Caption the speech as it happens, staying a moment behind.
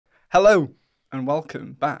Hello and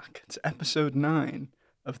welcome back to episode 9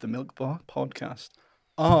 of the Milkmen podcast,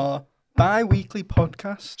 our bi-weekly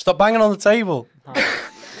podcast. Stop banging on the table.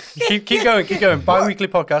 keep going. Bi-weekly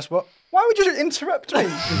podcast. What? Why would you interrupt me?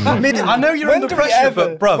 I know you're under pressure,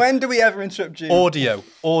 but bruv. When do we ever interrupt you?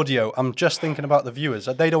 Audio. I'm just thinking about the viewers.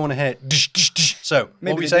 They don't want to hear. So,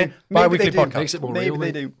 Maybe what are we saying? Bi-weekly podcast. Makes it more Maybe real.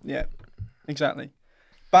 they do. Yeah, exactly.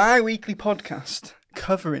 Bi-weekly podcast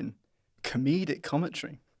covering comedic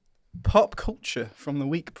commentary, pop culture from the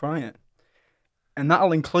week prior, and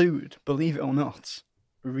that'll include, believe it or not,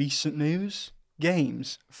 recent news,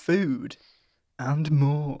 games, food, and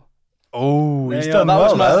more. Oh, he's Yeah, done that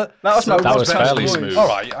well there. That was fairly voice. smooth. All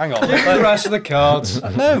right, hang on. The rest of the cards.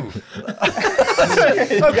 No.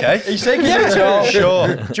 Okay. He's taking the job.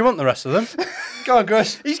 Sure. Do you want the rest of them? Go on,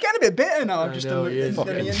 Chris. He's getting a bit bitter now. I've just know, done he is. the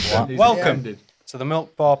Fucking intro. He's Welcome offended. to the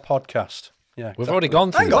Milk Bar podcast. Yeah, We've already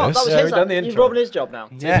gone through Hang on, this. That was Yeah, his. we've done the You're intro. robbing his job now.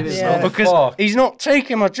 Yeah. because he's not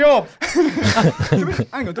taking my job.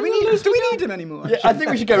 Hang on, do we need him anymore? Yeah, I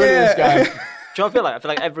think we should get rid of this guy. Do you know what I feel like? I feel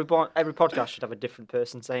like every podcast should have a different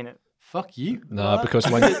person saying it. Fuck you. No, because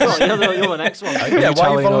when You're the next one. Yeah, why are you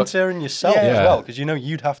telling volunteering yourself as Yeah. well? Because you know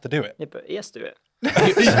you'd have to do it. Yeah, but he has to do it.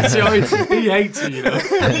 He hates you, you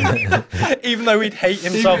know. Even though he'd hate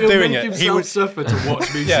himself He'll doing make it, he himself would. suffer to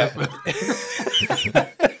watch me Yeah. suffer.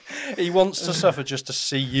 He wants to suffer just to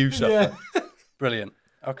see you suffer. Brilliant.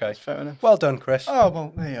 Okay. Fair enough. Well done, Chris. Oh,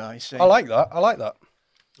 well, there you are, you see. I like that.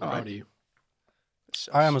 How do you?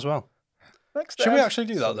 I am as well. Next Should we up. actually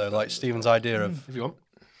do that though? Like Stephen's idea of If you want.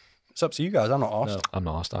 it's up to you guys. I'm not asked. no, I'm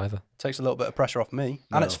not asked either. Takes a little bit of pressure off me,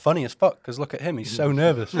 and No. it's funny as fuck because look at him. He's so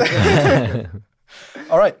nervous.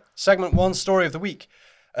 All right. Segment 1: Story of the Week.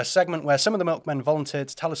 A segment where some of the Milkmen volunteered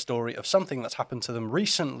to tell a story of something that's happened to them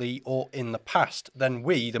recently or in the past. Then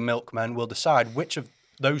we, the Milkmen, will decide which of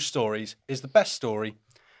those stories is the best story,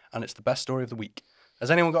 and it's the best story of the week. Has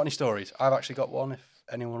anyone got any stories? I've actually got one. If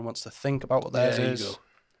anyone wants to think about what theirs Yeah, you is. go.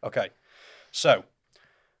 Okay. So,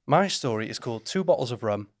 my story is called 2 Bottles of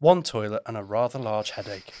Rum, 1 Toilet, and a Rather Large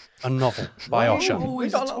Headache. A novel by Oshan.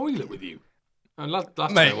 Always a toilet with you. And last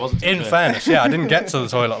time Mate, it wasn't. in fairness, yeah, I didn't get to the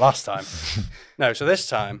toilet last time. No, so this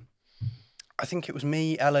time, I think it was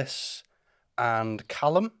me, Ellis, and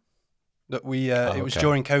Callum that we. It was okay.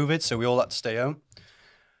 during COVID, so we all had to stay home,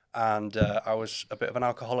 and I was a bit of an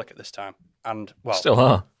alcoholic at this time, and well, Still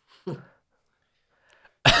are.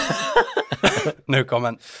 no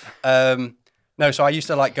comment. No, so I used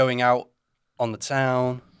to like going out on the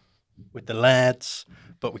town with the lads,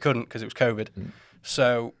 but we couldn't because it was COVID.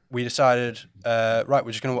 So we decided, right,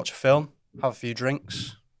 we're just going to watch a film, have a few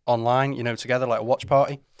drinks online, you know, together, like a watch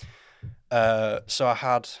party. So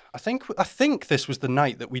I think this was the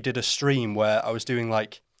night that we did a stream where I was doing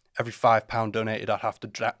like every £5 donated, I'd have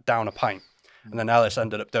to down a pint. And then Ellis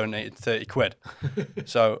ended up donating 30 quid.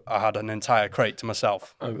 So I had an entire crate to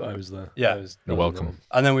myself. I was there. Yeah. You're welcome.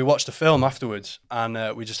 And then we watched a film afterwards,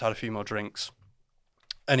 and we just had a few more drinks.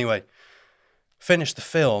 Anyway, finished the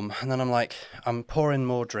film, and then I'm pouring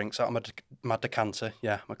more drinks out of my decanter.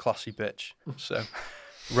 Yeah, I'm a classy bitch. So,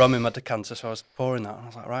 rum in my decanter, so I was pouring that, and I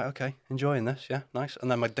was like, right, okay, enjoying this, yeah, nice.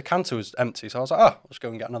 And then my decanter was empty, so I was like, oh, let's go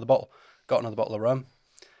and get another bottle. Got another bottle of rum.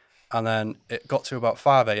 And then it got to about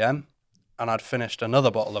 5 a.m., and I'd finished another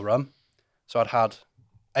bottle of rum. So I'd had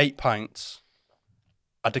 8 pints,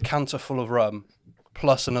 a decanter full of rum,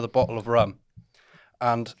 plus another bottle of rum.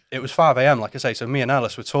 And it was 5 a.m., like I say. So me and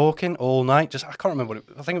Alice were talking all night. Just I can't remember what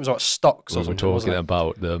I think it was about stocks or We were something. wasn't talking it?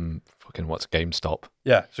 about fucking what's GameStop.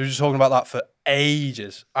 Yeah, so we were just talking about that for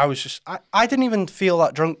ages. I didn't even feel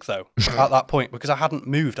that drunk though at that point because I hadn't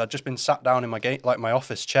moved. I'd just been sat down in my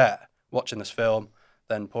office chair watching this film,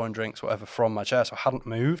 then pouring drinks, whatever, from my chair. So I hadn't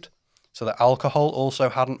moved. So the alcohol also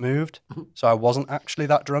hadn't moved. So I wasn't actually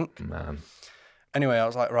that drunk. Man. Anyway, I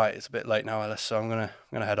was like, right, it's a bit late now, Ellis, so I'm gonna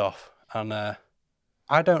head off. And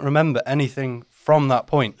I don't remember anything from that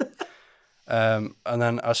point. And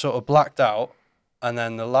then I sort of blacked out. And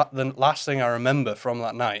then the last thing I remember from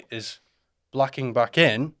that night is blacking back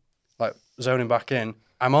in, like zoning back in.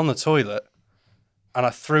 I'm on the toilet, and I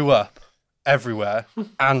threw up everywhere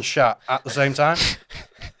and shat at the same time.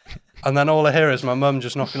 And then all I hear is my mum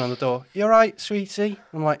just knocking on the door. You all right, sweetie?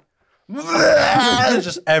 I'm like,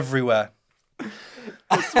 just everywhere.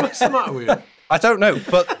 What's the matter with you? I don't know,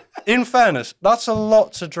 but in fairness, that's a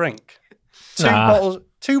lot to drink. Two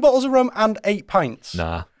bottles of rum and 8 pints.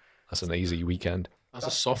 Nah, that's an easy weekend. That's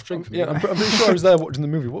a soft drink for me. Yeah, I'm pretty sure I was there watching the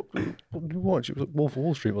movie. What did we watch? It was like Wolf of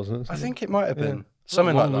Wall Street, wasn't it? I think it might have been It's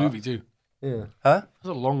something a like long that. movie too. Yeah. Huh? It's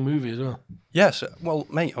a long movie as well. Yes. Well,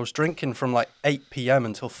 mate, I was drinking from like 8 p.m.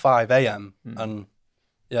 until 5 a.m. And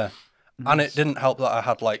yeah. And it didn't help that I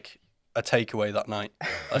had like a takeaway that night.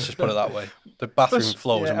 Let's just put it that way. The bathroom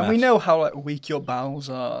floor was a mess. And we know how like weak your bowels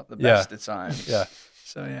are the best of times. Yeah.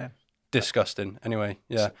 So yeah. Disgusting. Anyway,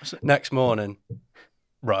 yeah. So- Next morning,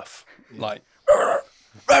 rough. Like,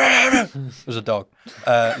 was a dog.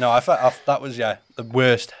 No, I felt that was the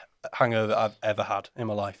worst hangover I've ever had in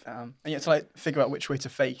my life. And you have to like figure out which way to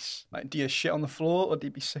face. Like, do you shit on the floor or do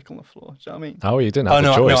you be sick on the floor? Do you know what I mean? Oh, you didn't have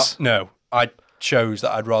a choice. No, I chose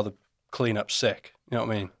that I'd rather clean up sick. You know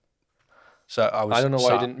what I mean? So I don't know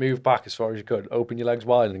why you didn't move back as far as you could. Open your legs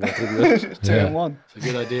wide and go through the... Turn one. It's a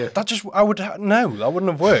good idea. That just that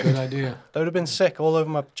wouldn't have worked. Good idea. They would have been sick all over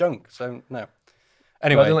my junk. So no. I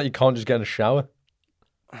Anyway, don't like you can't just get in a shower.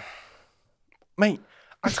 mate,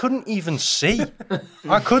 I couldn't even see.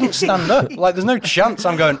 I couldn't stand up. Like, there's no chance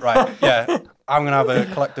I'm going, right, yeah, I'm going to have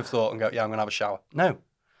a collective thought and go, yeah, I'm going to have a shower. No.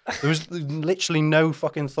 There was literally no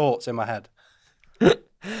fucking thoughts in my head.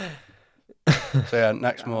 So, yeah,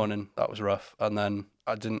 next morning, that was rough. And then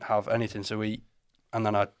I didn't have anything to eat. And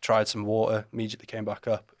then I tried some water, immediately came back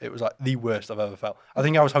up. It was like the worst I've ever felt. I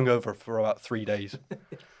think I was hungover for about 3 days.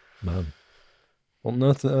 Man. Well,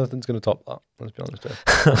 nothing's going to top that, let's be honest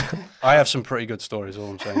here. I have some pretty good stories,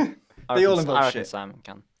 all I'm saying. They all I involve reckon shit. Simon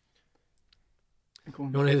can. Go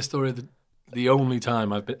on. You want to hear the story of the only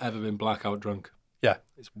time I've ever been blackout drunk? Yeah.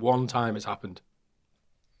 It's one time it's happened.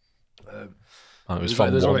 It was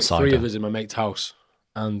from there's one only side. 3 of us in my mate's house,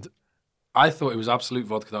 and I thought it was absolute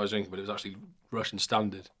vodka that I was drinking, but it was actually Russian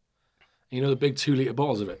Standard. You know the big 2-litre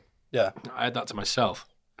bottles of it? Yeah, I had that to myself.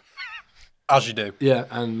 as you do. Yeah,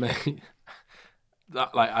 and mate,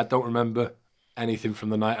 that like I don't remember anything from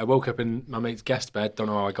the night. I woke up in my mate's guest bed. Don't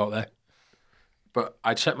know how I got there, but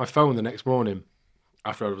I checked my phone the next morning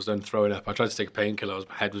after I was done throwing up. I tried to take a painkiller.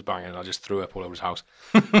 My head was banging, and I just threw up all over his house.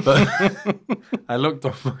 But I looked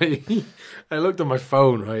on my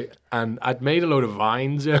phone, right, and I'd made a load of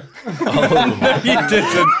vines. Yeah, You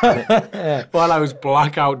didn't. while I was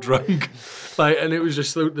blackout drunk. Like, and it was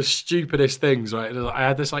just the stupidest things, right? I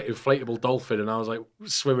had this like inflatable dolphin, and I was like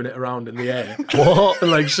swimming it around in the air. What? And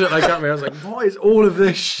like shit like that. I was like, what is all of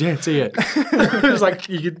this shit here? It was like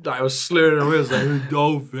you could. Like, I was slurring around. I was like,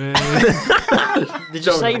 dolphin. Did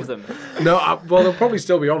you save them? No, well, they'll probably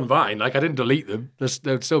still be on Vine. Like I didn't delete them.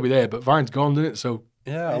 They'll still be there, but Vine's gone, isn't it? So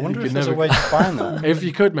Yeah, I wonder You if could there's a never- way to find them. if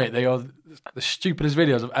you could, mate, they are the stupidest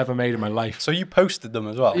videos I've ever made in my life. So you posted them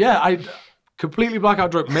as well? Yeah, I completely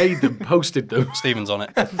blackout drunk, made them, posted them. Stephen's on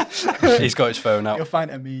it. He's got his phone You'll out. find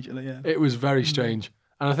it immediately, yeah. It was very strange.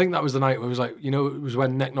 And I think that was the night where it was like, it was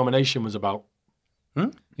when Neck Nomination was about. Hmm?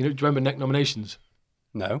 Do you remember Neck Nominations?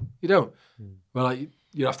 No. You don't? Well, like,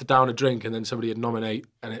 you'd have to down a drink and then somebody would nominate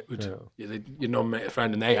and it would, you'd nominate a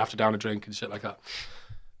friend and they have to down a drink and shit like that.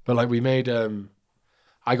 But like we made,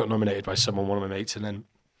 I got nominated by one of my mates, and then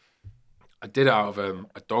I did it out of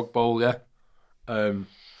a dog bowl, yeah.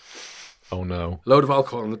 Oh no. Load of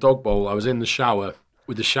alcohol in the dog bowl. I was in the shower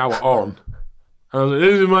with the shower on. And I was like,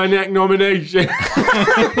 this is my neck nomination.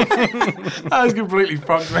 I was completely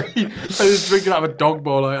fucked, mate. I was drinking out of a dog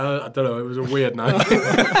bowl. I don't know. It was a weird night.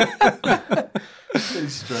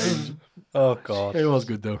 It's strange. Oh, God. It was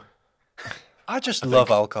good, though. I just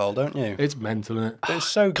love alcohol, don't you? It's mental, isn't it? It's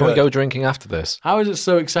so good. Can we go drinking after this? How is it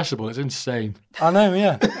so accessible? It's insane. I know,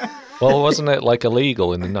 yeah. Well, wasn't it like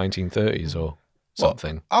illegal in the 1930s or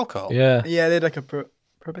something? Alcohol? Yeah. Yeah, they had like a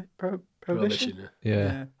prohibition. Prohibition.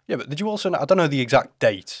 Yeah. Yeah, but did you also know, I don't know the exact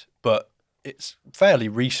date, but it's fairly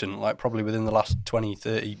recent, like probably within the last 20,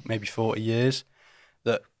 30, maybe 40 years,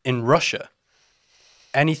 that in Russia,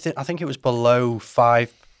 anything, I think it was below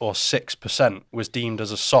 5 or 6% was deemed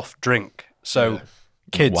as a soft drink. So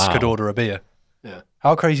kids Wow. could order a beer. Yeah.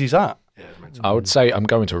 How crazy is that? Yeah, it's mental. I would say I'm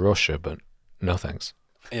going to Russia, but no thanks.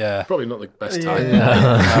 Yeah. Probably not the best time.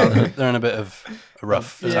 No, they're in a bit of a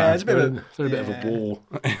rough Yeah, time. it's a bit of They're in a bit of a war.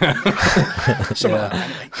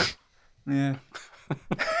 Yeah.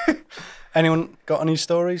 Anyone got any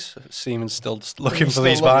stories? Siemens still just looking He's for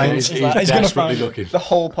these still looking. vines. He's He's gonna desperately find looking. the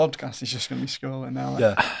whole podcast is just gonna be scrolling now. Like,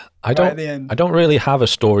 Yeah. I at the end. don't really have a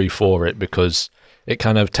story for it because it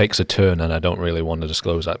kind of takes a turn, and I don't really want to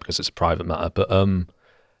disclose that because it's a private matter. But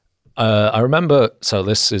I remember. So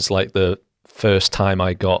this is like the first time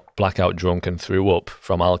I got blackout drunk and threw up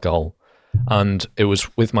from alcohol, and it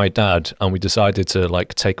was with my dad, and we decided to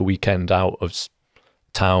like take a weekend out of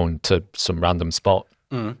town to some random spot,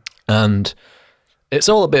 and it's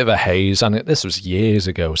all a bit of a haze. And this was years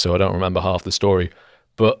ago, so I don't remember half the story,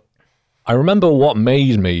 but I remember what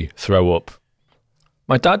made me throw up.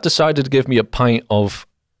 My dad decided to give me a pint of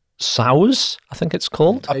sours, I think it's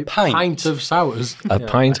called. A pint? of sours. A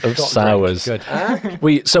pint of sours.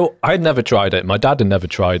 Good. So I'd never tried it. My dad had never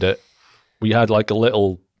tried it. We had like a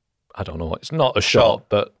little I don't know. It's not a shot,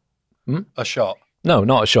 but A shot. no,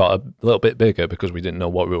 not a shot. A little bit bigger because we didn't know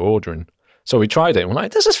what we were ordering. So we tried it and we're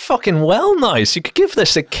like, this is fucking well nice. You could give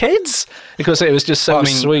this to kids because it was just so I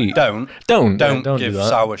mean, sweet. Don't Don't do give that.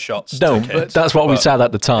 sour shots. Don't. To But kids, that's what we but- said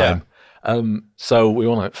at the time. So we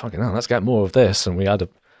were like, fucking hell, let's get more of this. And we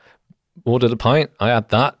ordered a pint. I had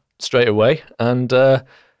that straight away. And the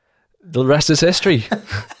rest is history.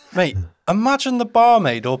 Mate, imagine the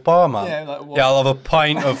barmaid or barman. Yeah, like what? Yeah, I'll have a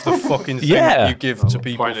pint of the fucking thing Yeah. that you give to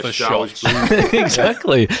people Pint of for showers, shots. please.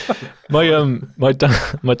 Exactly. My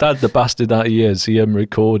dad, the bastard that he is, he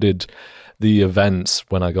recorded the events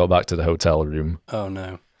when I got back to the hotel room. Oh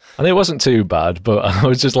no. And it wasn't too bad, but I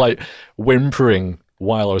was just like whimpering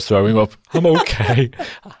while I was throwing up. I'm okay.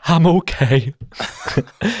 I'm okay.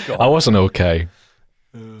 I wasn't okay.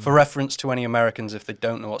 For reference to any Americans, if they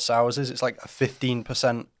don't know what sours is, it's like a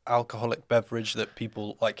 15% alcoholic beverage that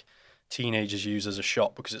people, like teenagers, use as a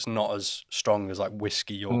shot because it's not as strong as like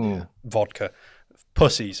whiskey or vodka.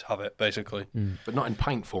 Pussies have it, basically. But not in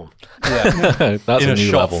pint form. Yeah. That's In a a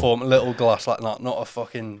new shot level. form, a little glass like that, not a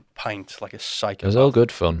fucking pint like a It psycho. was all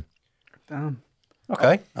good fun. Damn.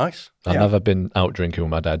 Okay, nice. I've Yeah. never been out drinking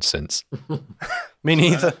with my dad since. Me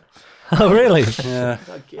neither. Oh, really? Yeah,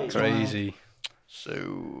 crazy.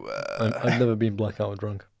 So, I've never been blackout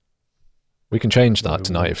drunk. We can change that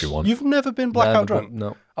tonight if you want. you've never been blackout Never, drunk?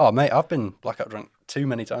 No. Oh, mate, I've been blackout drunk too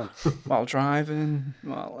many times. While driving.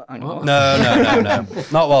 Well, hang on. No.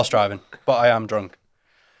 Not whilst driving, but I am drunk.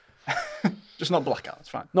 Just not blackout. It's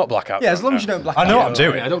fine. Not blackout. Yeah, as drunk, long as you no. don't black I know out. what I'm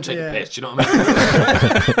doing. I don't take Yeah. the piss, do you know what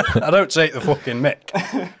I mean? I don't take the fucking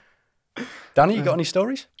mick. Danny, you got any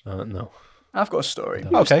stories? No. I've got a story.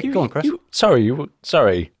 Okay, go on, Chris. Sorry,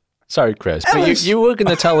 Chris. But Ellis. you were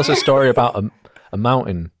going to tell us a story about a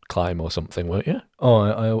mountain climb or something, weren't you? Oh,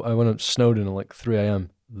 I went up to Snowdon at like 3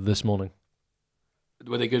 a.m. this morning.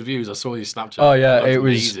 Were they good views? I saw you Snapchat. Oh, yeah, Looked it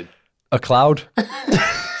was- amazing. A cloud.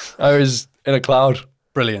 I was in a cloud.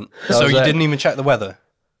 Brilliant. That So was you it. didn't even check the weather?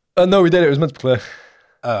 No, we did. It was meant to be clear.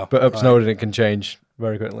 Oh, But up right. Snowdon, it can change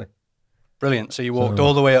very quickly. Brilliant. So you walked So-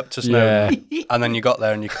 all the way up to Snowdon, Yeah. and then you got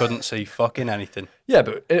there and you couldn't see fucking anything. Yeah,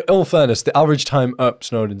 but in all fairness, the average time up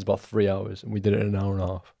Snowdon's about 3 hours, and we did it in an hour and a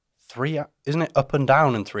half. Isn't it up and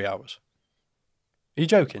down in 3 hours? Are you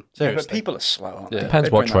joking? Yeah, Seriously? but people are slow. Aren't Yeah. they? Depends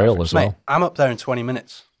They what bring that trail average. as Mate, well. I'm up there in 20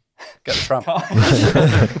 minutes. Get the tram.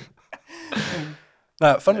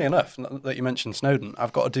 No, funnily enough, that you mentioned Snowdon,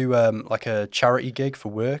 I've got to do like a charity gig for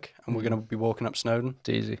work, and we're going to be walking up Snowdon. It's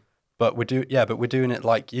easy. But we're doing it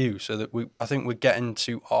like you, so that I think we're getting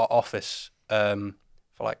to our office for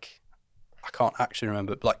like, I can't actually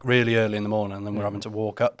remember, but like really early in the morning, and then we're having to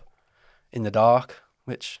walk up in the dark,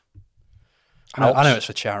 which I know it's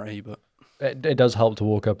for charity, but It does help to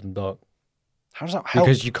walk up in the dark. how does that help?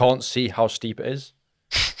 Because you can't see how steep it is.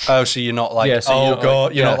 Oh, so you're not like, Yeah, so oh you're not god,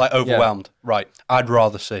 like- you're not yeah, like yeah. overwhelmed, right? I'd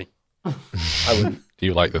rather see. I wouldn't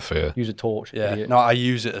You like the fear. use a torch. Yeah, idiot. no, I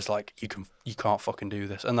use it as like you can't fucking do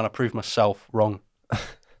this, and then I prove myself wrong. I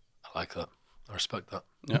like that. I respect that.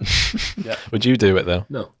 Yeah, Would you do it though?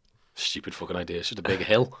 No. Stupid fucking idea. It's just a big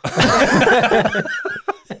hill.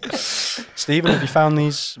 Stephen, have you found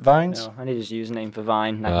these vines? No, I need his username for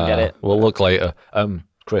Vine. And I can get it. We'll look later.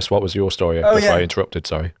 Chris, what was your story Oh, before yeah. I interrupted?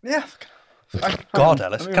 Sorry. Yeah. God,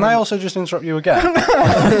 Ellis, can I also just interrupt you again?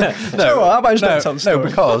 No, how about I just don't tell the no, story?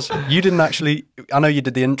 because you didn't actually. I know you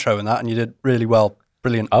did the intro and that, and you did really well,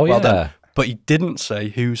 brilliant. Oh, well yeah. done. But you didn't say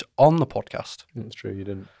who's on the podcast. That's true. You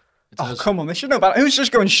didn't. Oh, come on. They should know about it. Who's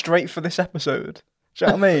just going straight for this episode? Do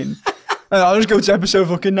you know what I mean? I'll just go to episode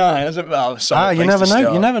fucking 9. I was like, well, solid You place never to know.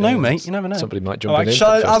 start. You never know, Yeah, mate. You never know. Somebody might jump All right, in.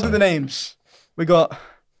 I'll do the names. We got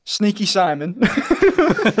Sneaky Simon.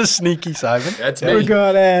 Sneaky Simon, That's We me.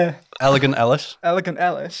 got Elegant Ellis. Elegant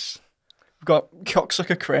Ellis. We've got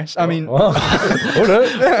Cocksucker Chris. I mean, Wow. Hold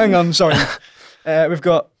it. hang on, sorry. We've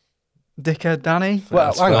got Dickhead Danny.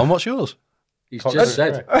 Well, hang on. What's yours? He's just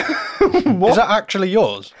said. Is that actually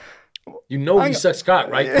yours? You know he sucks cock,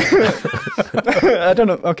 right? I don't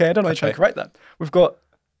know. Okay, I don't know how to Okay. correct that. We've got.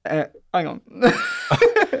 Hang on. One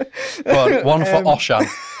for Oshan.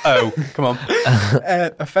 Oh, come on.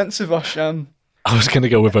 Offensive Oshan. I was going to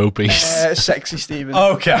go with obese. Sexy Stephen.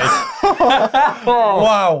 Okay.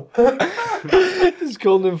 Wow. Just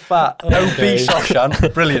called him fat. Obese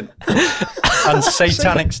Oshan. Brilliant. And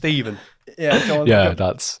Satanic Stephen. Yeah, go on. Yeah,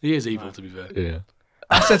 that's He is evil, to be fair. yeah.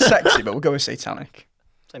 I said sexy, but we'll go with satanic.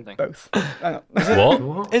 Same thing. Both. Hang on.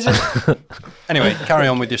 What? Is it? Anyway, carry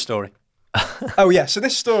on with your story. Oh, yeah, so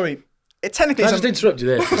this story, it technically I is. just interrupt you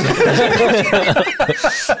there.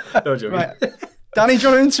 No joking. Right. Danny, do you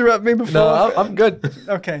want to interrupt me before? No, I'm good.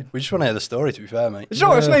 Okay. We just want to hear the story, to be fair, mate. It's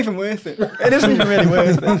not, it's not even worth it. It isn't even really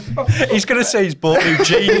worth it. He's going to say he's bought new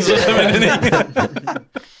jeans or something, isn't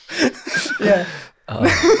he? Yeah.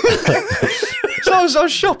 So I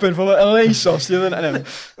was shopping for like a ASOS the other night.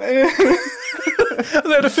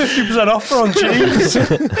 They had a 50% offer on jeans.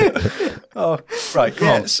 Oh, right,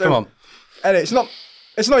 come on. And it's not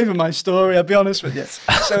even my story, I'll be honest with you.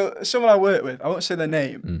 So someone I work with, I won't say their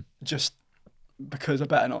name, just because I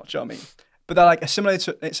better not, do you know what I mean? But they're like a similar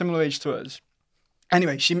age to us.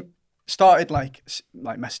 Anyway, she started like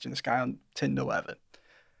messaging this guy on Tinder, whatever.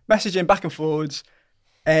 Messaging back and forwards.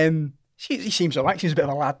 He seems alright, he's a bit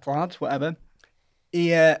of a lad, whatever. He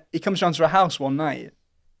comes round to her house one night.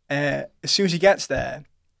 As soon as he gets there,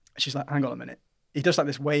 she's like, hang on a minute. He does like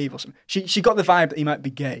this wave or something. She got the vibe that he might be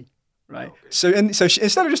gay, right? Okay. So she,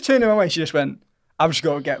 instead of just turning him away, she just went, I've just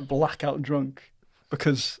got to get blackout drunk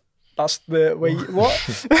because that's the way what?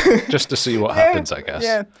 Just to see what happens, I guess.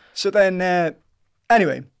 Yeah. So then,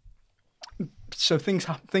 anyway, so things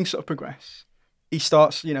sort of progress. He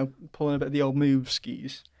starts, pulling a bit of the old move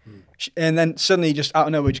skis. And then suddenly, just out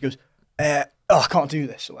of nowhere, she goes, I can't do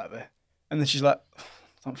this or whatever. And then she's like,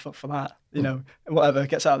 thank fuck for that, whatever,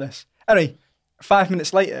 gets out of this. Anyway, 5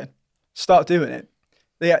 minutes later, start doing it.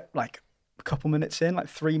 They get like a couple minutes in, like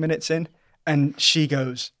 3 minutes in, and she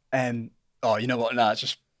goes, oh, you know what, nah,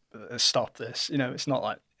 just stop this. It's not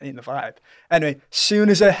like, ain't the vibe. Anyway, soon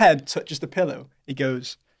as her head touches the pillow, he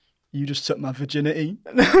goes, you just took my virginity.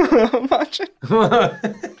 Imagine.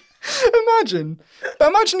 But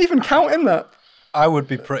imagine even counting that. I would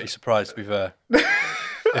be pretty surprised, to be fair,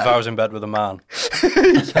 if I was in bed with a man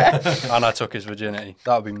and I took his virginity.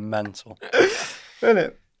 That would be mental. Isn't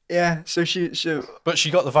it? Yeah, so she... But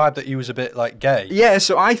she got the vibe that he was a bit, like, gay. Yeah,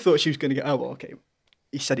 so I thought she was going to go, oh, well, okay,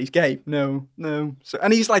 he said he's gay. No. So,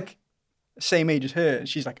 and he's, like, the same age as her.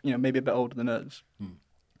 She's, like, maybe a bit older than us.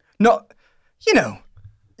 Not,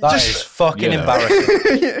 That is fucking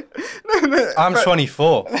embarrassing. I'm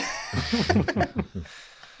 24.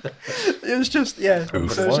 It was just, yeah.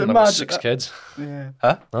 Oof. So I've got 6 kids. Yeah.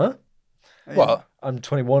 Huh? Huh? What? I'm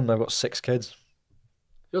 21 and I've got 6 kids.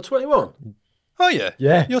 You're 21? Oh, yeah?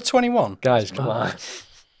 Yeah. You're 21? Guys, come on.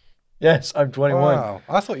 Yes, I'm 21. Wow.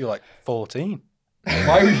 I thought you were, like, 14.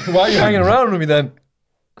 Why are you hanging around with me then?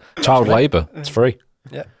 Child labour. It's free.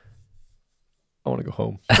 Yeah. I want to go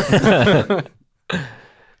home.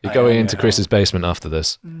 You're going into Chris's basement after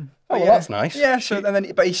this. Oh, well, that's nice. Yeah,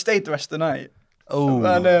 but he stayed the rest of the night. Oh,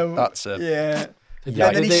 I know. that's it. Yeah. Did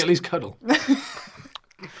Yeah, they at least cuddle?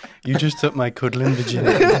 You just took my cuddling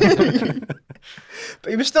virginity. But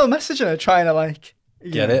he was still messaging her, trying to, like...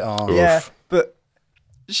 Get it on. Yeah, but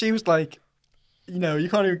she was like, you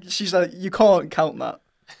can't even... She's like, you can't count that.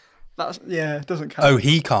 It doesn't count. Oh,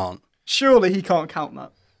 he can't? Surely he can't count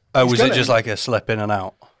that. Oh, He's was it gonna. just like a slip in and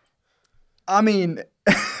out? I mean...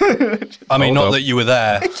 Not that you were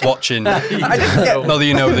there watching. I didn't get... Not that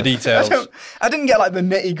you know the details. I didn't get, like, the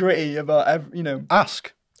nitty-gritty about,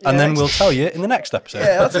 Ask, and Yeah, then we'll tell you in the next episode.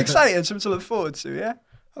 Yeah, that's exciting. Something to look forward to, yeah?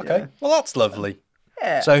 Okay, well, that's lovely.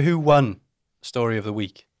 Yeah. So who won Story of the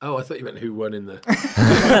Week? Oh, I thought you meant who won in the...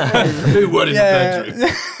 who won in the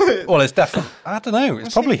bedroom? Well, it's definitely... I don't know.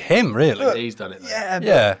 It's probably him, really. He's done it then. Yeah, but-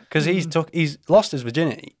 Yeah, because he's lost his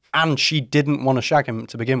virginity, and she didn't want to shag him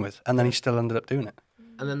to begin with, and then he still ended up doing it.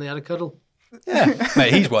 And then they had a cuddle. Yeah,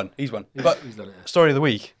 mate, he's won. But He's done it. Story of the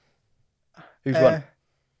Week. Who's won?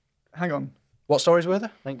 Hang on. What stories were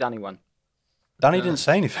there? I think Danny won. Danny didn't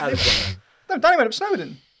say anything. No, Danny went up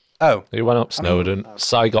Snowden. Oh, He went up Snowden.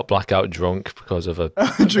 Si got blackout drunk because of a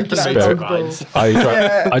Drinking Spirit. out of Vines. I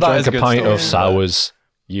That drank is a a good pint story, of isn't it? sours.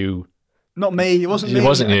 You Not me. It wasn't me. It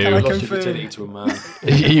wasn't you. Can I Lost your confirm? virginity to a man.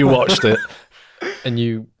 you watched it And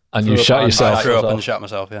you and you threw up shot on- I yourself. threw up and shot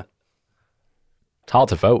myself, yeah. It's hard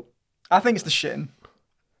to vote. I think it's the shitting.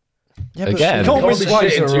 Yeah, Again. You can't Can't win be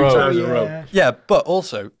twice shitting in two a row. times in a row. Yeah. Yeah, but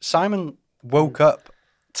also, Simon woke up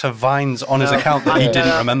to Vines on his account that he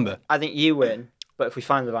didn't remember. I think you win, but if we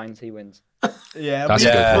find the vines, he wins. Yeah, That's we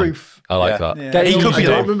a good get point. proof. I like Yeah. that. Yeah. He could I be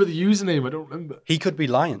don't lying. remember the username. I don't remember. He could be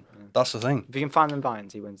lying. That's the thing. If you can find them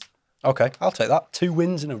vines, he wins. Okay, I'll take that. 2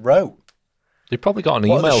 wins in a row. You probably got an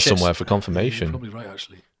What are the email shits? somewhere for You're confirmation. probably right,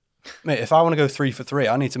 actually. Mate, if I want to go 3 for 3,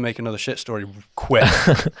 I need to make another shit story quick.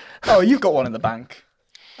 Oh, you've got one in the bank.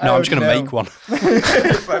 No, I'm just going to make one.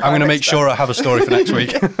 I'm going to make sure I have a story for next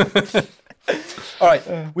week. All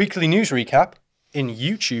right, weekly news recap. In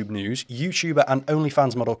YouTube news, YouTuber and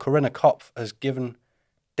OnlyFans model Corinna Kopf has given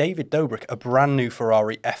David Dobrik a brand new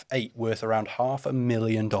Ferrari F8 worth around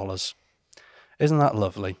 $500,000. Isn't that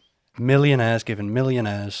lovely? Millionaires giving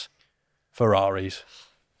millionaires Ferraris.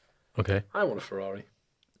 Okay. I want a Ferrari.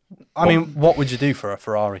 I mean, what would you do for a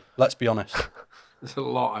Ferrari? Let's be honest. There's a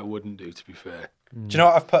lot I wouldn't do, to be fair. Do you know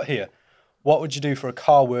what I've put here? What would you do for a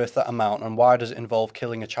car worth that amount, and why does it involve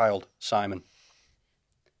killing a child, Simon?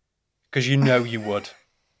 Because you know you would.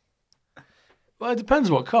 Well, it depends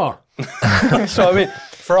what car. So, I mean,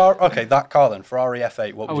 Ferrari, okay, that car then, Ferrari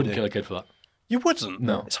F8, what I would you wouldn't do? kill a kid for that. You wouldn't?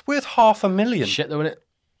 No. It's worth $500,000. Shit, though, innit?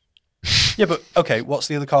 Yeah, but, okay, what's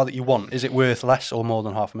the other car that you want? Is it worth less or more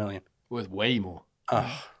than $500,000? Worth way more.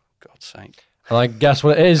 Oh, God's sake. And I guess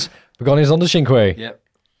what it is. Pagani's on the Cinque. Yep.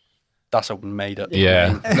 That's a made-up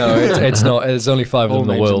Yeah. name. No, it's not. There's only 5 of All them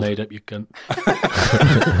in the names are world. made up, you cunt.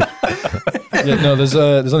 Yeah, no, there's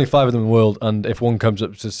only 5 of them in the world, and if one comes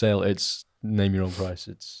up to sale, it's name your own price.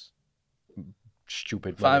 It's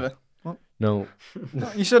stupid. money. $5. No,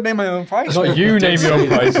 You should name my own price. it's not you name your own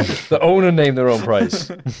price. The owner name their own price.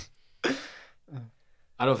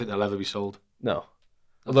 I don't think they'll ever be sold. No.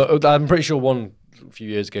 Although I'm pretty sure one a few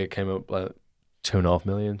years ago came up like 2.5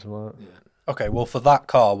 million, something like that. Okay, well, for that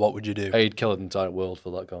car, what would you do? He'd kill an entire world for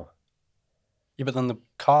that car. Yeah, but then the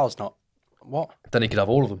car's not... What? Then he could have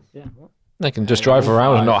all of them. Yeah. What? They can just drive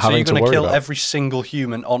around and not So you're having to going to worry kill about. every single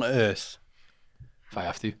human on Earth? If I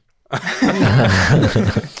have to.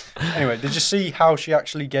 Anyway, did you see how she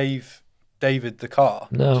actually gave David the car?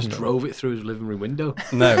 No. Just drove it through his living room window.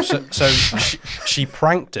 No, so she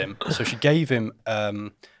pranked him. So she gave him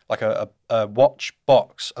like a watch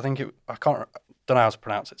box. I don't know how to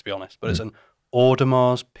pronounce it, to be honest, but it's an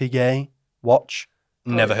Audemars Piguet watch.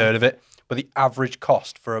 Never heard of it. But the average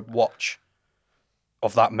cost for a watch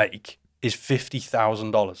of that make is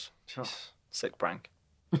 $50,000. Sick prank.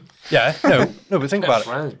 Yeah, no, but think about it.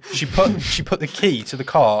 Right. She put the key to the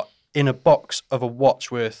car in a box of a watch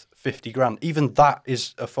worth 50 grand. Even that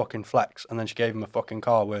is a fucking flex. And then she gave him a fucking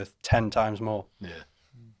car worth 10 times more. Yeah.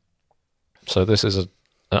 So this is an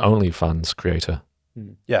OnlyFans creator.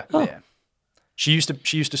 Yeah. Yeah. She used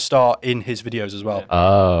to star in his videos as well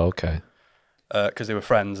Oh, okay. because they were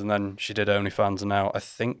friends, and then she did OnlyFans, and now I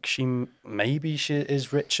think she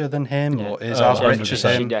is richer than him or is as rich as She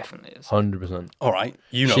him. definitely is. 100%. All right,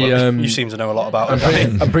 you know, She, you seem to know a lot about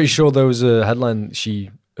her. I'm pretty sure there was a headline. She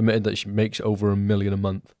admitted that she makes over $1 million a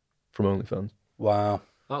month from OnlyFans. Wow,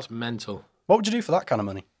 That's mental. what would you do for that kind of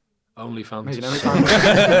money? OnlyFans. Maybe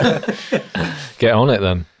an Get on it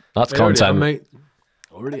then. That's Already am, content. mate.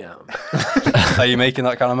 Already am. Are you making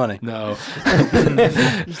that kind of money? No.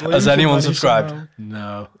 Has anyone subscribed?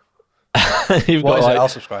 No. You've What got is it? like, I'll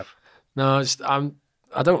subscribe. No,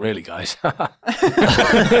 I don't really, guys.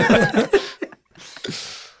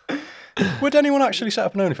 Would anyone actually set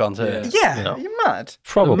up an OnlyFans here? Yeah, No. are you mad?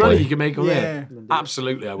 The money probably. you can make on Yeah. there.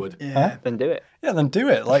 Absolutely, I would. Yeah. Then do it. Yeah, then do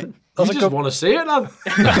it. Like that's You a just good. want to see it, lad.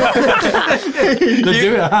 Then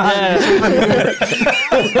do it.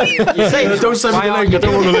 You say Don't send me the link. I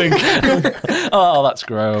don't want the link. Oh, that's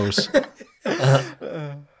gross.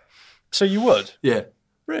 So you would Yeah.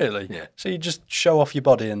 really? Yeah. So you just show off your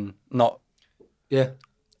body and not. Yeah.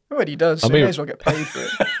 Already does. So I mean- you may as well get paid for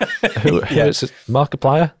it. who is it?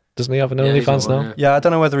 Markiplier? Doesn't he have an Yeah, he's OnlyFans got one, now? Yeah, I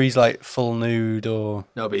don't know whether he's like full nude or.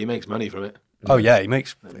 No, but he makes money from it. Oh yeah, he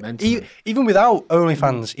makes. Mental. Even without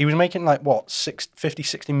OnlyFans, he was making like what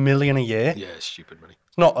 50-60 million a year. Yeah, it's stupid money.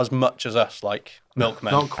 Not as much as us, like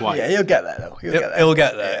Milkmen. Not quite. Yeah, he'll get there though. He'll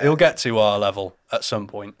get there. He'll get to our level at some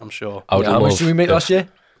point, I'm sure. I would How much love did we make if- last year?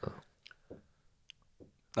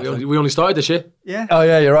 We only started this year. Yeah. Oh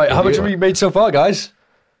yeah, you're right. How much have we made so far, guys?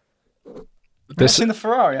 This in the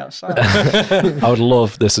Ferrari outside. I would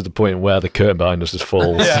love this at the point where the curtain behind us just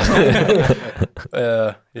falls.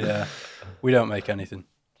 Yeah. We don't make anything.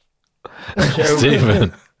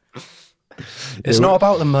 Stephen. It's not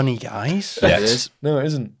about the money, guys. It is. No, it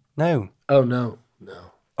isn't. No. Oh no.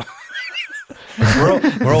 No.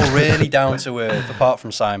 We're all really down to earth, apart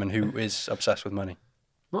from Simon, who is obsessed with money.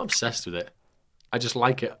 I'm not obsessed with it. I just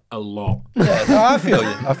like it a lot. Yeah, no, I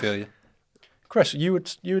feel you. Chris, you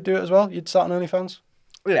would do it as well? You'd start an OnlyFans?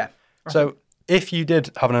 Yeah. So if you did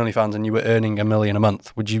have an OnlyFans and you were earning $1 million a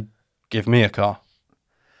month, would you give me a car?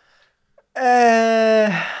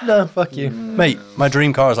 No, fuck you. Mate, my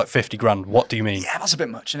dream car is like 50 grand. What do you mean? Yeah, that's a bit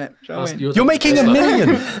much, isn't it? Do you know what I mean? You're making $1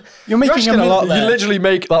 million. You're making asking $1 a lot million. there. You literally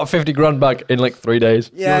make that 50 grand back in like 3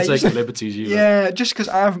 days. You want to you take the liberties, you. yeah, just because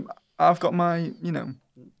I've got my,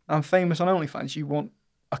 I'm famous on OnlyFans. You want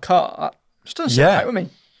a car? That just doesn't sit Yeah. right with me.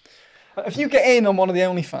 If you get in on one of the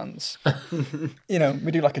OnlyFans,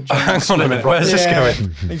 we do like a Hang giant on a minute. Where's this Yeah,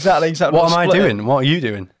 going? Exactly. What am I Split it. doing? What are you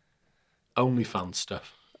doing? OnlyFans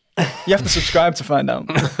stuff. You have to subscribe to find out.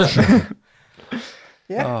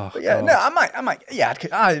 Yeah, Oh, but yeah, God. no, I might, yeah,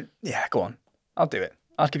 yeah, go on, I'll do it.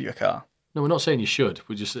 I'll give you a car. No, we're not saying you should.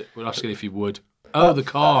 We're asking if you would. Oh, the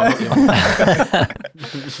car. Not the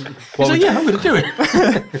He's like, yeah, I'm going to do it.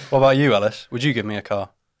 What about you, Ellis? Would you give me a car?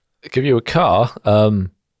 Give you a car? That's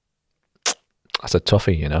a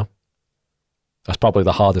toughie, you know. That's probably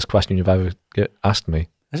the hardest question you've ever asked me.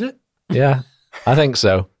 Is it? Yeah, I think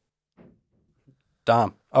so.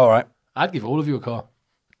 Damn. All right. I'd give all of you a car.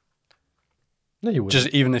 No, you wouldn't.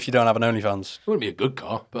 Just even if you don't have an OnlyFans. It wouldn't be a good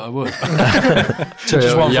car, but I would.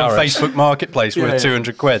 Just one from Yaris. Facebook Marketplace Yeah, worth yeah.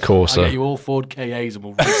 200 quid. Of course, I'll get you all Ford KAs and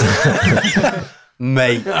we'll race them.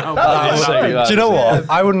 Mate. Oh, Do you know what?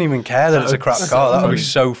 I wouldn't even care that it's a crap car. That would be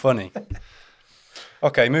so funny.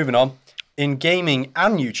 Okay, moving on. In gaming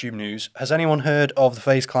and YouTube news, has anyone heard of the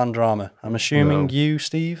FaZe Clan drama? I'm assuming No. you,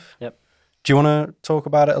 Steve. Yep. Do you want to talk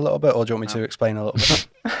about it a little bit, or do you want me to explain a little bit?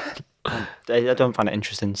 I don't find it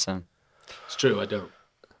interesting, so. It's true, I don't.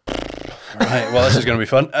 Right, well, this is going to be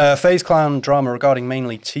fun. FaZe Clan drama regarding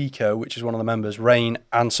mainly Tico, which is one of the members, Rain,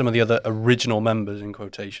 and some of the other original members, in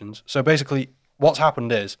quotations. So basically, what's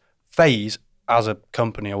happened is FaZe, as a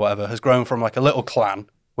company or whatever, has grown from like a little clan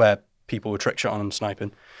where people were trick shotting and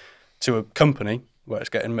sniping to a company where it's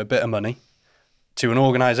getting a bit of money, to an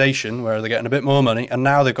organisation where they're getting a bit more money, and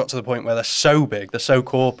now they've got to the point where they're so big, they're so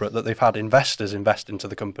corporate that they've had investors invest into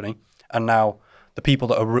the company, and now the people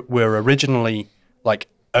that were originally like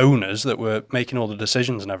owners that were making all the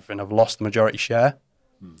decisions and everything have lost the majority share.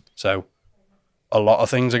 So a lot of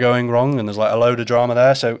things are going wrong, and there's like a load of drama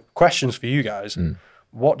there. So questions for you guys.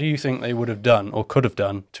 What do you think they would have done or could have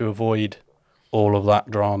done to avoid all of that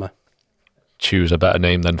drama? choose a better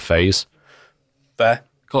name than FaZe. Fair.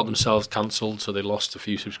 Got themselves cancelled, so they lost a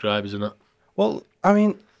few subscribers in that. Well, I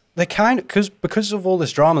mean, they kind of, because of all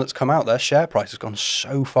this drama that's come out, their share price has gone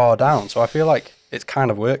so far down. So I feel like it's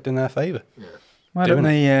kind of worked in their favour. Yeah. Why don't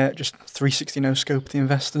they just 360 no scope the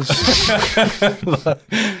investors?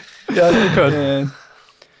 Yeah, they could. Yeah.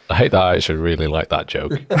 I hate that. I actually really like that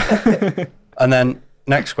joke. And then,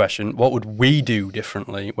 next question, what would we do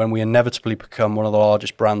differently when we inevitably become one of the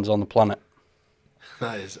largest brands on the planet?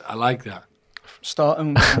 That is, I like that. Start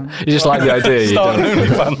and You just like the idea. You Start don't.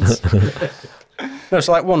 OnlyFans. No, it's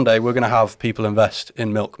like one day we're going to have people invest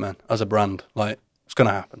in Milkmen as a brand. Like, it's going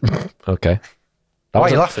to happen. Okay. Why are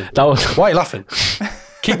you laughing? That was, Why are you laughing?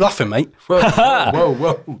 Keep laughing, mate.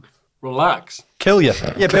 Whoa. Relax. Kill you.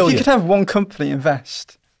 yeah, but Kill if you you. could have one company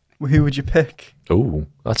invest, who would you pick? ooh,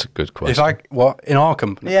 that's a good question. If I, what, in our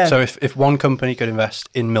company? Yeah. So if one company could invest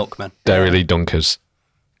in Milkmen. Dairy Dunkers.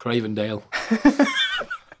 Cravendale.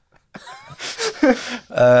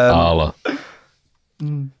 Arla.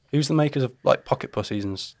 Who's the makers of, like, pocket pussies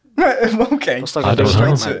and... Okay. What's that I got to do don't with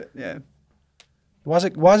know. Straight Milkmen? to it. Yeah. Why's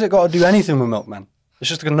it got to do anything with Milkmen? It's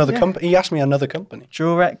just like another Yeah. company. He asked me another company.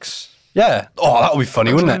 Durex. Yeah. Oh, that would be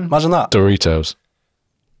funny, wouldn't it? Imagine that. Doritos.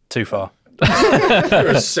 Too far. You're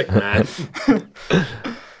a sick man.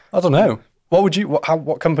 I don't know. What would you?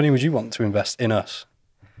 What company would you want to invest in us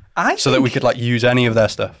so that we could like use any of their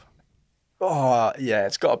stuff? Oh yeah,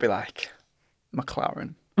 it's got to be like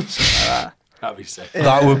McLaren. Something like that. That'd be sick.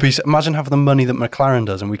 That would be. Imagine having the money that McLaren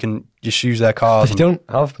does, and we can just use their cars. They and- don't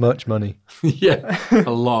have much money. Yeah. A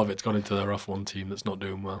lot of it's gone into their F1 team that's not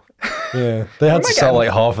doing well. Yeah, they had to might sell get-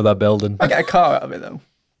 like half of that building. I get a car out of it though.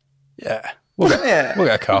 Yeah. Yeah. We'll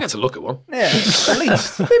get a car. Get to look at one. Yeah. At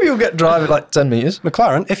least. Maybe you'll get drive at like 10 meters.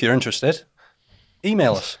 McLaren, if you're interested,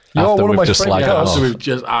 email us. You're After one of we've my just favourite slagged it Yeah, cars. off. so we've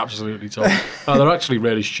just absolutely told. Oh, they're actually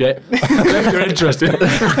really shit. If you're interested.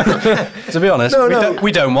 To be honest, No.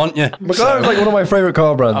 we don't want you. McLaren's like one of my favourite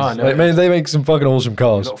car brands. Oh, I know. Like, man, they make some fucking awesome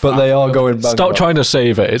cars, Not but fat, they are no. going bankrupt. Stop trying to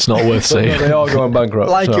save it. It's not worth No, saving. they are going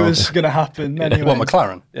bankrupt. Like so. it was going to happen anyway. What,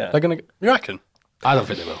 McLaren? Yeah. They're gonna. You reckon? I don't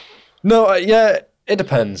think they will. No, yeah, it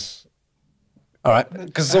depends. All right.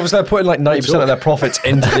 Because obviously they're putting like 90% of their profits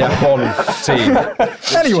into the F1 team.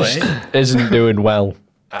 Anyway. Isn't doing well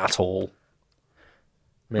at all.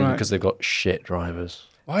 Maybe Right. because they've got shit drivers.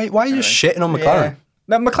 Why are you just shitting on McLaren? Yeah.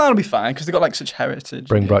 No, McLaren will be fine because they've got like such heritage.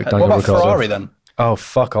 Bring back What Daniel about Ricciardo. Ferrari then? Oh,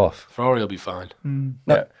 fuck off. Ferrari will be fine.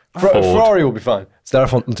 Yeah. Ferrari will be fine. It's their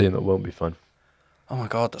F1 team that won't be fine. Oh my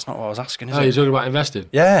god, that's not what I was asking, is Oh, it? you're talking about investing?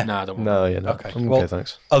 Yeah. Nah, don't worry. No, yeah, no. Okay. I'm Well- okay,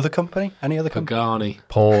 thanks. Other company? Any other company? Pagani.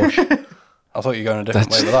 Porsche. I thought you were going a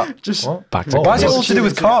different way with that. Just What? Back to What? Why is it cars. all to do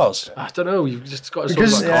with cars? I don't know. You've just got to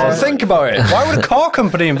Because talk about cars. think about it. Why would a car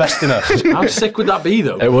company invest in us? How sick would that be,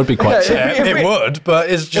 though? It would be quite sick. Yeah, it would, but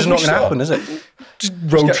it's just if not we going to saw- happen, is it?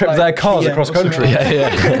 Road get, trip like, their cars Kia across or something country. like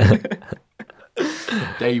Yeah.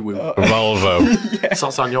 Daewoo. Volvo.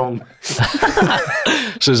 Satsanyong.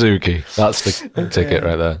 Suzuki. That's the ticket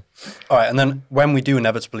right there. All right, and then when we do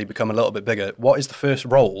inevitably become a little bit bigger, what is the first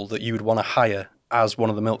role that you would want to hire as one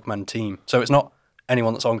of the Milkmen team? So it's not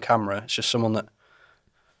anyone that's on camera. It's just someone that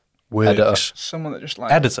works. Editor. Someone that just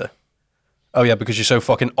like Editor. Oh yeah, because you're so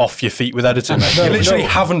fucking off your feet with editing. You literally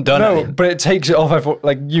haven't done No, it. but it takes it off.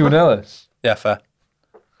 Like you and Ellis. Yeah, fair.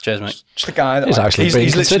 Cheers, mate. just a guy that He's like, actually He's being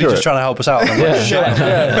literally considerate. just trying to help us out. I'm like, shit.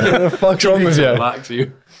 What the fuck's wrong with you? Relax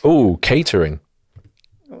you. Ooh, catering.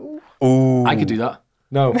 Ooh. I could do that.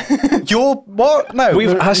 No. You're what? No.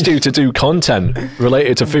 We've asked you to do content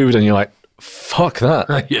related to food, and you're like, fuck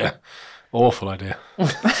that. Yeah. Awful idea.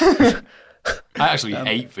 I actually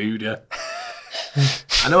hate food, yeah.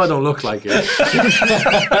 I know I don't look like it.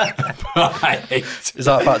 But I hate it. Is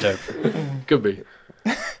that a fat joke? Could be.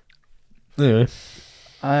 Anyway.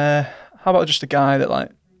 how about just a guy that like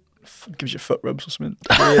gives you foot rubs or something?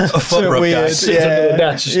 A foot rub guy.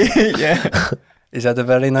 Yeah. Yeah. Is that a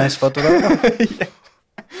very nice photo?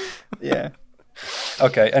 Yeah.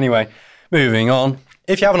 Okay, anyway, moving on.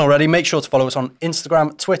 If you haven't already, make sure to follow us on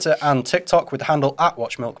Instagram, Twitter, and TikTok with the handle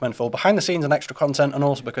 @WatchMilkmen for behind the scenes and extra content, and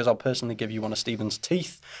also because I'll personally give you one of Stephen's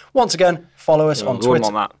teeth. Once again, follow us on You wouldn't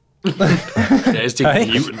Twitter. want that. Yeah, it's too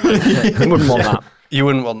mutant. You wouldn't want that. You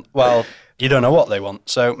wouldn't want, well, you don't know what they want.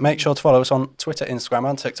 So make sure to follow us on Twitter, Instagram,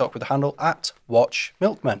 and TikTok with the handle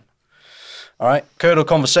 @WatchMilkmen. All right, Curdle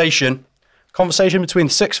Conversation. Conversation between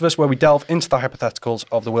the six of us where we delve into the hypotheticals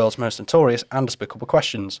of the world's most notorious and despicable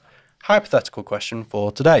questions. Hypothetical question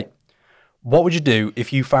for today. What would you do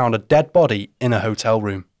if you found a dead body in a hotel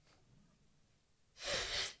room?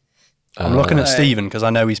 I'm looking at Stephen because I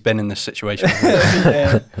know he's been in this situation.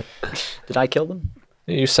 Yeah. Did I kill them?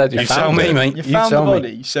 You said you You found tell me, it. mate. You You found the tell me.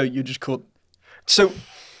 body, so you just called. So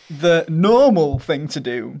the normal thing to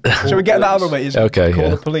do, so we get that out of the way, is Okay, call yeah.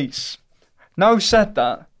 the police. Now we've said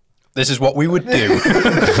that. This is what we would do.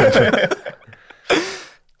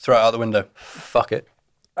 Throw it out the window. Fuck it.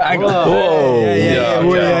 Hang on. Whoa.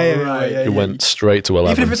 Yeah. You went straight to Even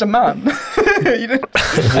 11. if it's a man. You didn't-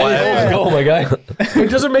 Oh my god. It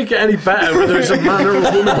doesn't make it any better whether it's a man or a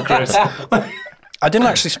woman, Chris. I didn't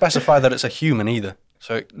actually specify that it's a human either.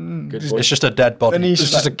 So it's just a dead body. Then he's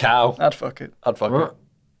It's just a cow. I'd fuck it. I'd fuck it.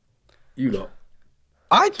 You lot.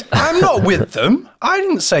 I'm not with them. I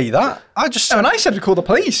didn't say that. I just said, And I said to call the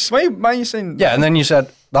police. Why are you saying? yeah, and then you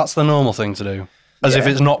said that's the normal thing to do. As if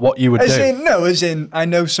Yeah. it's not what you would As do. in, no, as in, I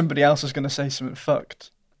know somebody else is going to say something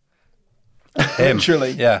fucked. Him.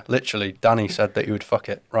 Literally. Yeah, literally. Danny said that you would fuck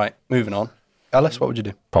it. Right, moving on. Ellis, what would you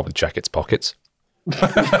do? Probably check its pockets.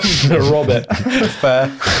 Rob it.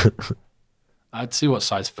 Fair. I'd see what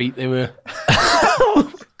size feet they were.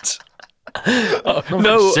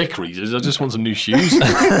 No. For sick reasons. I just want some new shoes.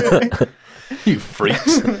 You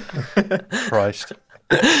freaks. Christ.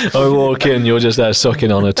 I walk in, you're just there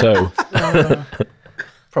sucking on a toe.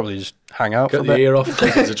 Probably just hang out for Cut a the bit. ear off,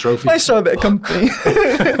 take it as a trophy. I saw a bit of company.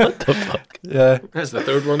 Yeah. That's the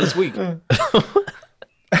third one this week.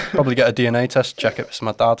 Probably get a DNA test, check it for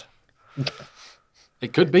my dad.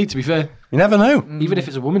 It could be, to be fair. You never know. Even if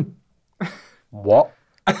it's a woman. What?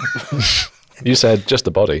 You said just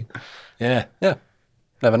the body. Yeah. Yeah.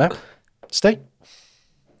 Never know. Stay.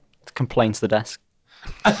 Complain to the desk.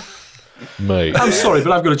 Mate. I'm sorry,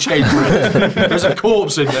 but I've got to change my... There's a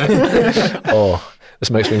corpse in there. Oh, this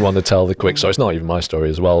makes me want to tell the quick story. It's not even my story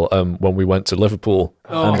as well. When we went to Liverpool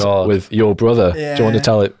and God. with your brother. Do you want to Yeah.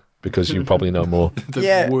 tell it? Because you probably know more. The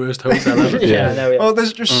Yeah. worst hotel ever. Yeah. I know. Yeah. Well,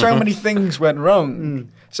 there's just so many things went wrong.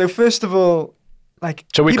 So first of all, like,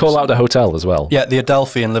 Shall we people- call out the hotel as well? Yeah, the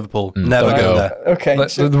Adelphi in Liverpool. Never don't go go. there. Okay.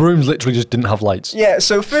 Like, So, the rooms literally just didn't have lights. yeah.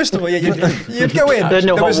 So first of all, yeah, you'd go in. There's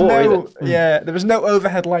no there hot was water no, yeah, there was no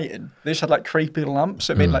overhead lighting. They just had like creepy lamps,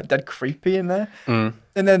 so it made like dead creepy in there. And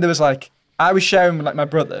then there was like, I was sharing with like my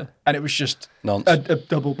brother, and it was just Nonce. a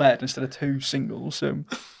double bed instead of two singles, so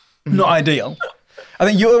not ideal. I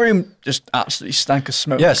think your room just absolutely stank of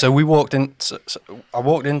smoke. Yeah, so we walked in. I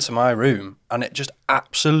walked into my room, and it just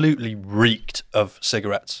absolutely reeked of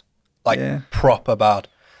cigarettes, like Yeah. proper bad.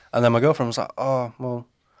 And then my girlfriend was like, "Oh, well,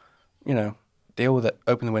 you know, deal with it.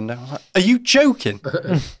 Open the window." I was like, "Are you joking?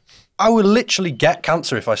 I will literally get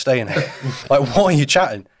cancer if I stay in here. Like, what are you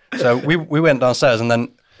chatting?" So we went downstairs, and then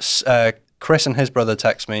Chris and his brother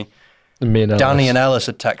text me. Me and Danny Alice. and Ellis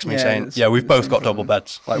had texted me Yeah, saying, it's- "Yeah, we've both got double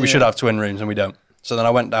beds. Like, we Yeah. should have twin rooms, and we don't." So then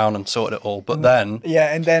I went down and sorted it all. But then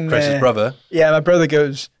Yeah, and then Chris's brother, Yeah, my brother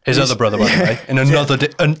goes. his other brother, by the way, in another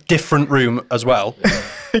a different room as well.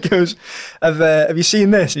 He goes, "Have you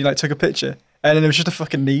seen this?" And he like took a picture, and then there was just a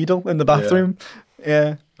fucking needle in the bathroom.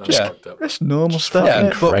 Yeah, That's Yeah. fucked up. just normal stuff. Yeah,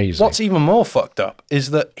 Yeah, but Crazy. what's even more fucked up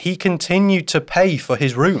is that he continued to pay for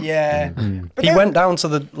his room. yeah. But He then- went down to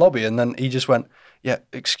the lobby and then he just went, "Yeah,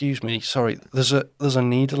 excuse me, sorry, there's a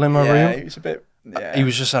needle in my Yeah, room." it was a bit. Yeah. He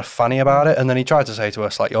was just funny about it, and then he tried to say to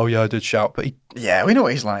us like, "Oh yeah, I did shout," but Yeah, we know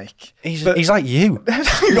what he's like. he's But- like you,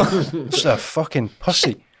 just a fucking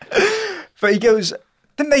pussy. But he goes,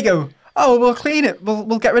 didn't they go, oh, we'll clean it.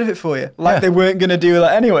 We'll get rid of it for you. Like Yeah. they weren't going to do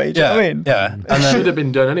that anyway. Do you know what I mean? Yeah, And and should then have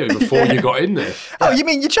been done anyway before you got in there. Oh, you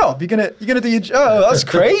mean your job? You're gonna do your job? Oh, that's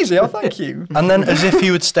crazy. Oh, thank you. and then as if he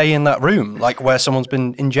would stay in that room, like where someone's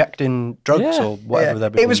been injecting drugs Yeah. or whatever Yeah.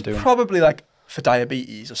 they've been It was doing. probably like for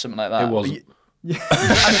diabetes or something like that. It wasn't.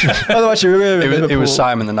 Although actually, we were in It was Liverpool.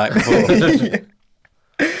 Simon the night before.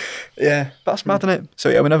 Yeah, that's mad, isn't it? So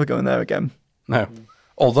yeah, we're never going there again. No,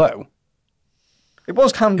 although It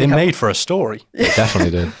was handy. it made for a story. It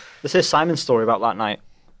definitely did. This is Simon's story about that night.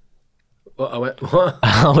 What, I went, what?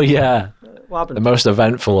 Oh yeah, What happened? the most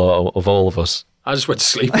eventful of all of us. I just went to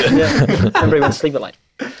sleep there. Yeah. Remember he went to sleep at like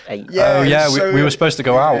 8. Yeah, Oh yeah, so- we were supposed to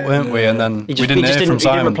go out, weren't we? And then He we just, didn't hear from he didn't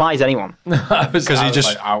Simon. reply to anyone. Because he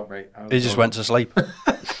just- out, mate. He just went to sleep.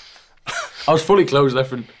 I was fully closed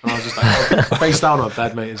left and I was just like face down on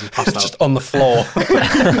bed, mate, and just passed out. Just on the floor.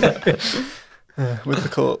 with the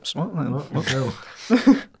corpse. What?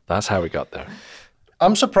 That's how we got there.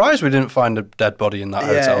 I'm surprised we didn't find a dead body in that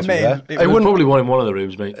Yeah, hotel. it To be may- fair. it There was probably one in one of the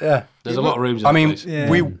rooms, mate. Yeah. There's a lot of rooms in I that mean, place. Yeah.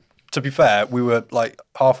 we. To be fair, we were like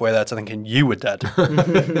halfway there to thinking you were dead.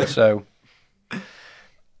 So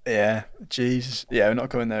Yeah, Jesus. Yeah, we're not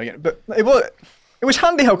going there again. But it was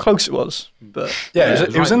handy how close it was. But yeah, Yeah,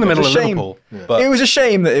 it was in the It's middle a of shame. Liverpool. Yeah. But it was a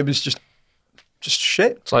shame that it was just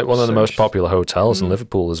shit. It's like one of the So most sh- popular hotels in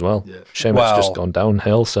Liverpool as well. Yeah. Shame it's just Well- gone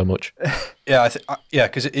downhill so much. yeah,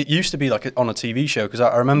 because it used to be like on a TV show. Because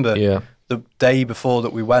I remember Yeah. the day before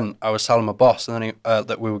that we went, I was telling my boss, and then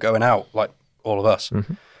that we were going out, like all of us.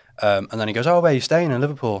 And then he goes, "Oh, where are you staying in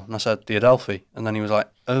Liverpool?" And I said, "The Adelphi." And then he was like,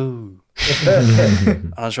 "Oh,"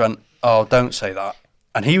 and I just went, "Oh, don't say that."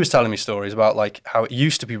 And he was telling me stories about like how it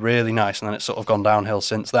used to be really nice, and then it's sort of gone downhill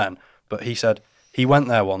since then. But he said he went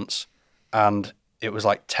there once, and it was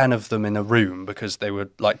like 10 of them in a room because they were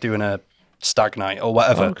like doing a stag night or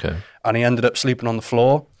whatever. Okay. And he ended up sleeping on the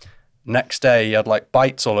floor. Next day, he had like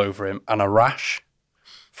bites all over him and a rash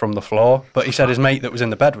from the floor. But he said his mate that was in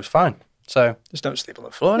the bed was fine. So Just don't sleep on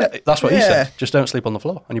the floor. yeah, innit? that's what he Yeah. said. Just don't sleep on the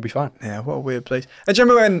floor and you'll be fine. Yeah, what a weird place. And do you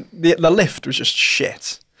remember when the lift was just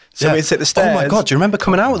shit? So Yeah. we'd sit the stairs. Oh my God, do you remember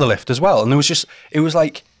coming out of the lift as well? And it was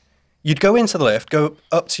like, you'd go into the lift, go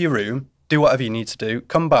up to your room, do whatever you need to do,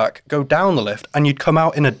 come back, go down the lift, and you'd come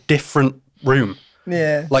out in a different room.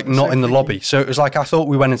 Yeah. Like so not in the freaky. lobby. So it was like I thought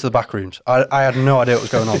we went into the back rooms. I had no idea what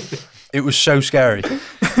was going on. It was so scary.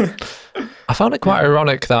 I found it quite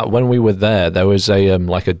ironic that when we were there was a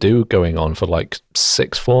like a do going on for like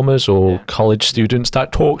sixth formers or college students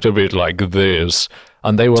that talked a bit like this,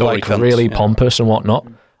 and they were Tory like cunts, really yeah. pompous and whatnot,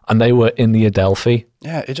 and they were in the Adelphi.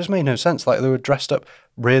 Yeah, it just made no sense. Like they were dressed up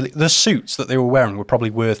really. The suits that they were wearing were probably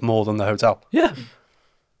worth more than the hotel. Yeah.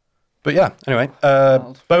 But yeah, anyway,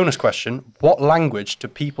 bonus question. What language do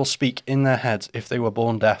people speak in their heads if they were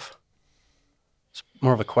born deaf? It's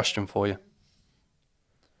more of a question for you.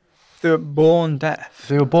 If they were born deaf. If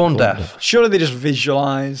they were born deaf, Surely they just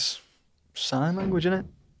visualise sign language, innit?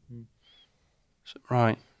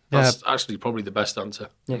 right. Yeah. That's actually probably the best answer.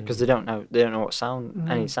 Yeah, because they don't know what sound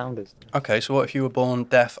any sound is. Okay, so what if you were born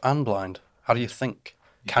deaf and blind? How do you think?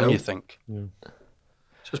 Can you don't. think?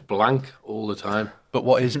 Just blank all the time. But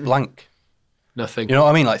what is blank? Nothing. You know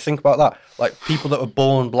what I mean? Like, think about that. Like, people that were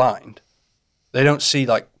born blind, they don't see,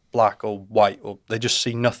 like, black or white, or they just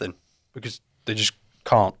see nothing because they just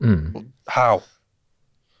can't. How?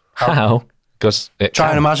 How? Because Try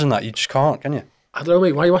and imagine that. You just can't, can you? I don't know,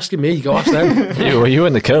 mate. Why are you asking me? Go ask them. were you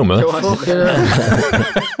in the coma? Fucking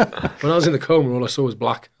hell. When I was in the coma, all I saw was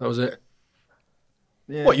black. That was it.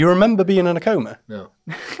 Yeah. What, you remember being in a coma? No.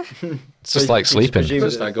 It's just like sleeping.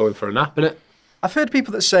 Just like going for a nap, innit? I've heard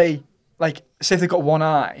people that say, like, say if they've got one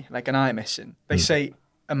eye, like an eye missing, they say,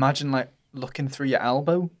 imagine, like, looking through your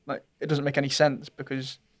elbow. Like, it doesn't make any sense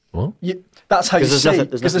because What? that's how you 'Cause see. there's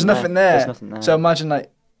Because there's nothing nothing there. there. There's nothing there. So imagine,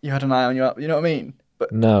 like, you had an eye on your elbow. You know what I mean?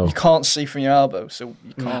 But No. you can't see from your elbow, so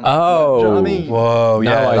you can't. Oh. do you know what I mean? Whoa,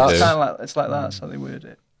 Now yeah, I that's do. Kind of like, it's like that. That's how they word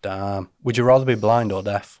it. damn. Would you rather be blind or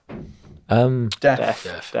deaf? Deaf.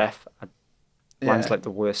 Deaf. Blind's Yeah. like the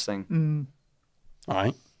worst thing. All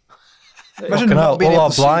right. Imagine Fucking not hell, being all able our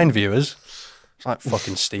to see- blind viewers. It's like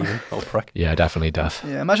fucking Stephen, old prick. Yeah, definitely deaf.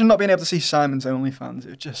 Yeah, imagine not being able to see Simon's OnlyFans. It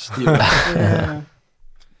would just. Yeah.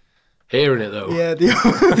 Hearing it, though. Yeah,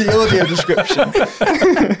 the audio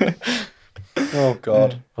description. Oh,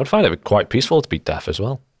 God. I'd find it quite peaceful to be deaf as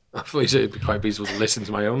well. I thought you said it'd be quite peaceful to listen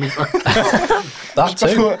to my own. That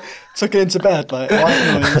too. Took it into bed, like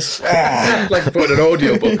white noise. Like putting an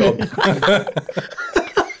audio book on.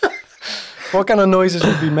 What kind of noises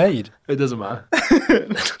would be made? It doesn't matter.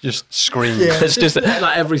 Just scream. Yeah. It's just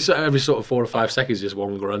Like every sort of 4 or 5 seconds, just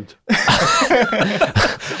one grunt.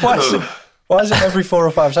 Why is it every 4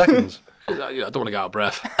 or 5 seconds? I don't want to get out of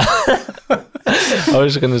breath. I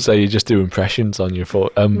was going to say you just do impressions on your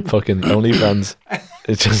fucking OnlyFans.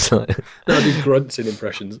 It's just like No, I do grunts in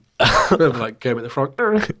impressions. Like Kermit the Frog.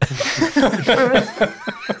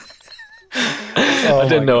 I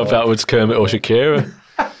didn't know if that was Kermit or Shakira.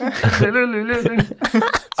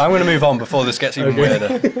 I'm going to move on before this gets even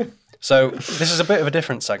weirder. So this is a bit of a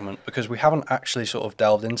different segment because we haven't actually sort of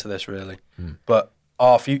delved into this really. But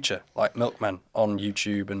our future, like Milkmen on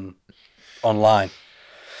YouTube and online,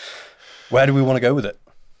 where do we want to go with it?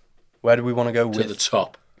 Where do we want to go To with the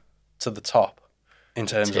top. to the top in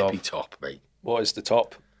terms Tippy of top, mate. What is the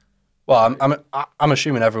top? well, I'm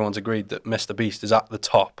assuming everyone's agreed that Mr. Beast is at the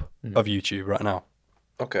top of YouTube right now.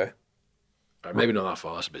 Okay. Right, maybe not that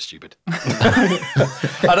far. That's a bit stupid.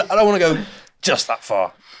 I don't want to go just that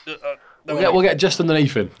far. We'll get just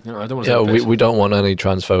underneath him. You know, I don't want to. Yeah, we don't want any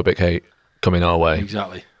transphobic hate coming our way.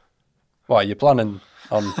 Exactly. Why, you're planning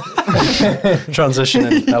on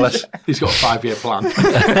transitioning, Ellis? He's got a 5-year plan.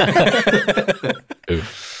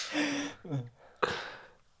 Oof.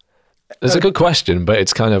 It's a good question, but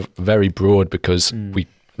it's kind of very broad because we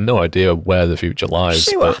have no idea where the future lies.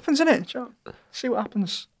 See what but happens, innit? John? See what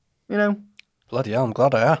happens. You know. Bloody hell, I'm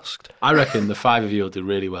glad I asked. I reckon the 5 of you will do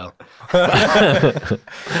really well.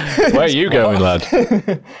 where are you going, lad?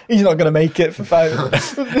 He's not going to make it for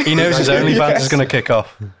 5. He knows his OnlyFans is going to kick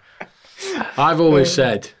off. I've always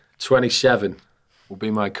said 27 will be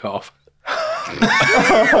my cutoff.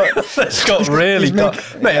 It's got really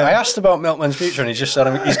Mate, I asked about Milkman's future and he just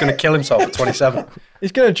said he's going to kill himself at 27.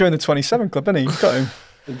 He's going to join the 27 club, isn't he? He's got him.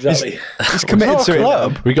 Exactly. He's committed It's not to a it.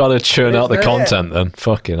 club. now. We got to churn out the Yeah. content then.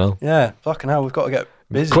 Fucking hell. Yeah, fucking hell, we've got to get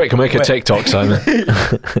busy. Quick, make a TikTok, Simon.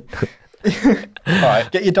 All right,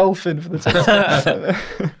 Get your dolphin for the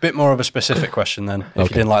TikTok. bit more of a specific question then, if you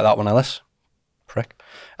Okay. didn't like that one, Ellis. Prick.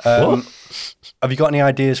 Have you got any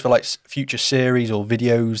ideas for like future series or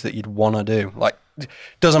videos that you'd want to do? Like,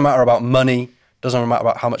 doesn't matter about money, doesn't matter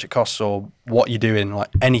about how much it costs or what you're doing, like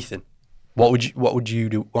anything. What would you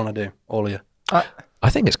want to do, all of you? I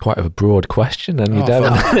think it's quite a broad question, and you don't.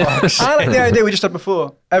 I like the idea we just had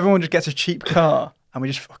before. Everyone just gets a cheap car and we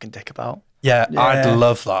just fucking dick about. Yeah, I'd Yeah.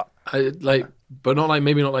 love that. But not like,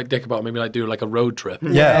 maybe not like dick about, maybe like do like a road trip.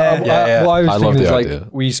 Yeah. What I was I love thinking is the like idea.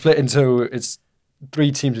 we split into it's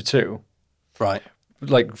 3 teams of 2, Right.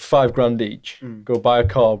 like $5,000 each. Go buy a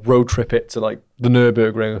car, road trip it to like the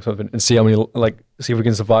Nürburgring or something, and see how many see if we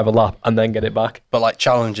can survive a lap and then get it back. But like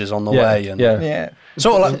challenges on the Yeah, way and yeah. Yeah.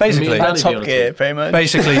 sort of like basically Me and Danny be on Top a Gear, team. pretty much.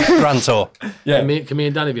 basically Grand Tour. Yeah, Can me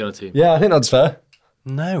and Danny be on a team? yeah, I think that's fair.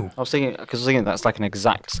 No. I was thinking that's like an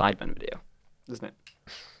exact Sidemen video, isn't it?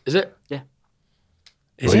 Is it?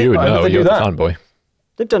 Is Well, it? you would Why would know. they do You're the that? fanboy.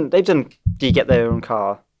 They've done. Do you get their own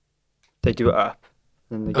car? They do it up.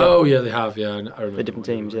 Then they get Oh yeah, they have. Yeah, I remember. the different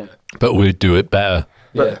teams. Yeah. But we'd do it better.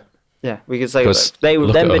 Yeah. Yeah, we could say 'Cause them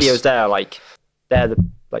look at us. videos there, like they're the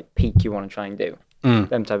like peak you want to try and do. Mm.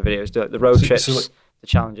 Them type of videos, do like, the road So- trips, so, like- the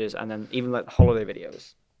challenges, and then even like the holiday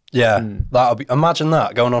videos. Yeah, that'll be. Imagine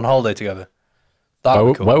that going on holiday together. That'd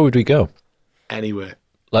be cool. Where would we go? Anywhere.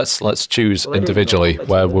 Let's choose Well, they didn't individually. know.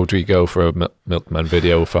 Where would we go for a Milkman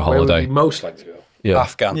video for Where would holiday? we most like to go? Yeah.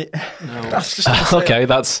 Afghan. Yeah. No. That's just Okay,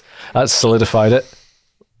 that's solidified it.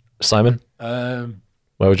 Simon,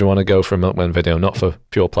 where would you want to go for a Milkman video? Not for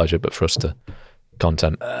pure pleasure, but for us to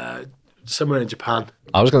content. Somewhere in Japan.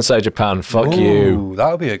 I was going to say Japan. Fuck you. Ooh,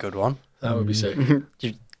 that would be a good one. That would be sick.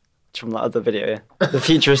 From that other video, yeah, the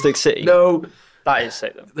futuristic city. No, That is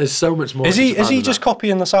sick though. there's so much more. Is to he Japan than just that.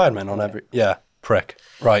 copying the Sidemen on every? Yeah, prick.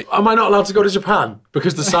 Right. Am I not allowed to go to Japan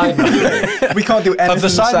because the side? we can't do anything. Have the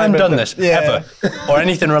Sidemen done this Yeah. ever, or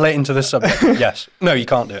anything relating to this subject? Yes. No, you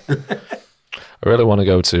can't do it. I really want to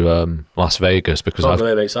go to Las Vegas because Oh, I've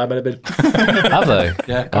really, mate. Side a bit. have they?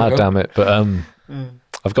 Yeah. Ah, go. damn it! But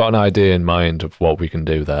I've got an idea in mind of what we can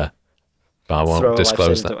do there, but I Throw won't our life disclose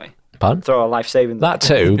savings that. away. Pardon? Throw our life savings. That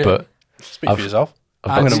too, but Speak for yourself.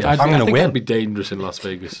 I've got I I'm gonna think win. That'd be dangerous in Las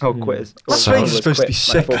Vegas. Oh, quiz. Las Sounds- Vegas is supposed to be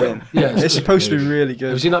sick. Like, win. Yeah, It's supposed to be really Have you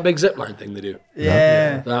good. seen that big zipline thing they do?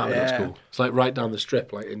 Yeah. That looks yeah. cool. It's like right down the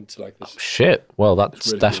strip, like into like this. shit. Well, that's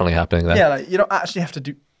really definitely happening there. Yeah, like you don't actually have to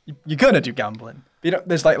do. You're gonna do gambling. But you don't,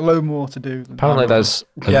 there's like low more to do. Than Apparently, gambling. there's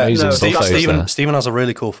Yeah, amazing no, buffets there. Stephen has a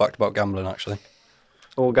really cool fact about gambling. Actually,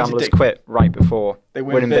 All gamblers dick? quit right before They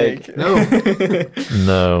win winning big. No,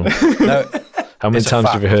 No. no, How many It's a times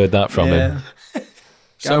have you fact. heard that from him? Yeah.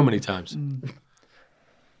 so many times.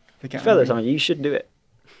 They can't Fellas, win. I mean, you should do it.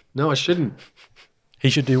 No, I shouldn't. he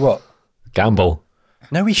should do what? Gamble.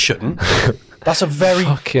 No, he shouldn't. That's a very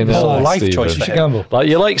Fucking poor hell, life Stephen. choice You for should him. gamble. Like,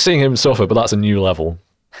 you like seeing him suffer, but that's a new level.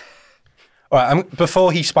 All right,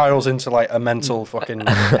 before he spirals into like a mental fucking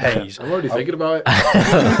haze, I'm already thinking about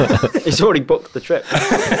it. He's already booked the trip.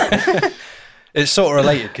 it's sort of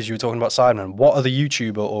related because you were talking about Sidemen. What other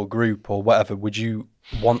YouTuber or group or whatever would you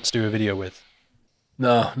want to do a video with?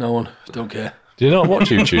 No one. Don't care. Do you not watch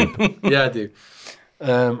YouTube? Yeah, I do.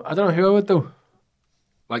 I don't know who I would do.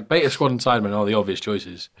 Like Beta Squad and Sidemen are the obvious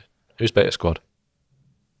choices. Who's Beta Squad?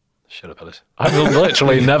 Shut up, Ellis. I've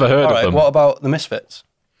literally never heard All of right, them. what about the Misfits?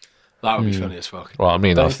 That would be funny as fuck. Well, I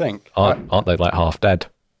mean, Don't you think? aren't they like half dead?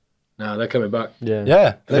 No, they're coming back. Yeah.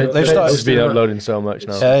 Yeah, they've They've started. been uploading so much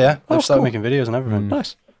now. Yeah, they've started making videos and everything.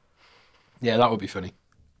 Nice. Yeah, that would be funny.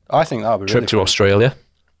 I think that would be Trip really to fun. Australia.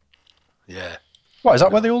 Yeah. What, is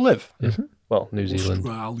that where they all live? Well, New Zealand.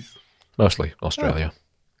 Mostly Australia.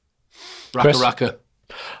 Raka Chris? Raka.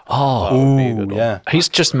 Oh, Ooh, yeah. he's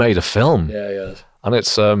just made a film, Yeah, yeah. and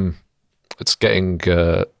it's getting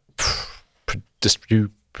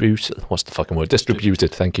distributed. What's the fucking word?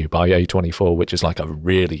 Distributed. Thank you, by A24, which is like a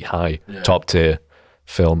really high top tier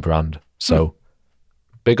film brand. So,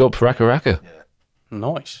 big up Raka Raka.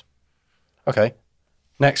 Nice. Okay.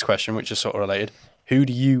 Next question, which is sort of related. Who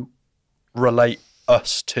do you relate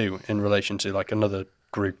us to in relation to like another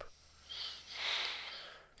group?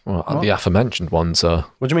 Well, the aforementioned ones are.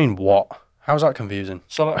 What do you mean, what? How's that confusing?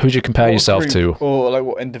 So, like, Who do you compare what yourself group to? Or like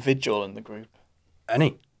what individual in the group?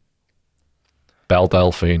 Any? Belle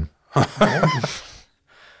Delphine. Does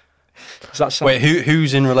that sound Wait,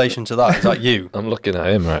 who's in relation to that? Is that you? I'm looking at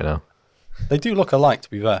him right now. They do look alike, to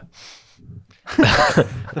be fair.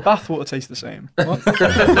 the bathwater tastes the same? What?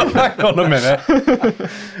 Hang on a minute.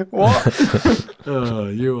 What? Oh,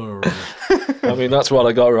 you are right. I mean, that's what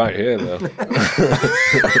I got right here, though.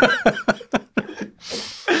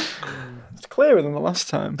 It's clearer than the last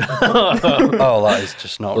time. Oh, that is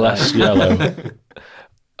just not Less right. yellow.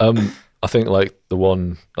 I think like the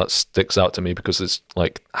one that sticks out to me because it's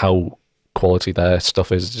like how quality their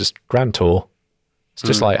stuff is just Grand Tour. It's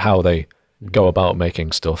just like how they go about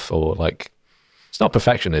making stuff, or like it's not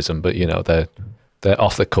perfectionism, but you know they're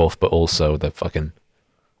off the cuff, but also they're fucking.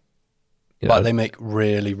 You know, Like they make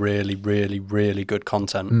really, really, really, really good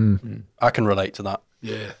content. I can relate to that.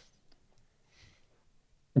 Yeah.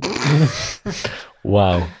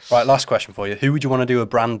 wow. Right, last question for you. Who would you want to do a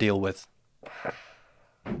brand deal with?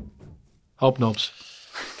 Hobnobs.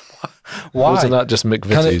 Why? Wasn't that just Can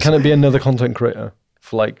McVitie's? it be another content creator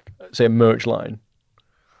for like say a merch line?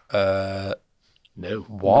 No.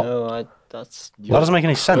 What? No, that's. That doesn't make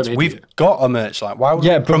any sense. an We've idiot. got a merch line. Why would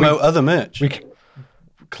Yeah, we but promote other merch? We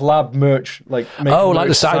collab merch like make Oh, like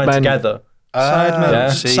merch the Sidemen. together. Sidemen. Yeah.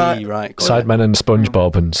 See, right. got it. Sidemen and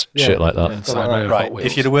SpongeBob and shit like that. Yeah, Sidemen Right, Hot Wheels.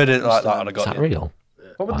 if you'd have worded it like that, I'd have Is got that you. real?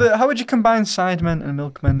 How would you combine Sidemen and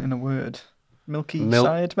Milkmen in a word? Milky Milk-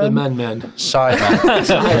 The Sidemen? men.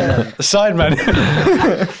 Sidemen. The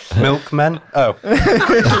Sidemen. Milkmen. Oh.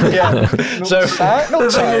 Yeah. So The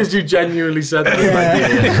thing is, you genuinely said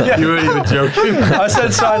that. You weren't even joking. I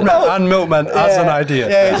said Sidemen and Milkmen as an idea.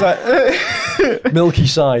 Yeah, he's like, Milky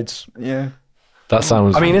sides. yeah. That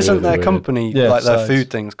sounds. I mean, isn't really their weird. company, Yeah, like their Sides. food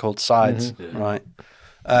things called Sides, Yeah. right?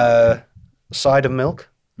 Side of milk?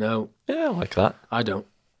 No, Yeah, I like that I don't.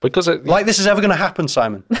 because it Like this is ever going to happen,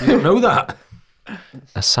 Simon. You don't know that.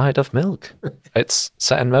 a side of milk. It's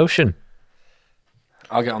set in motion.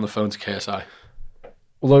 I'll get on the phone to KSI.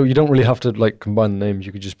 Although you don't really have to like combine the names,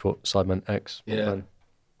 you could just put Sidemen X. Yeah.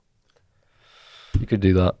 You could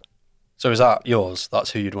do that. So is that yours?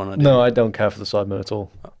 That's who you'd want to do? No, I don't care for the Sidemen at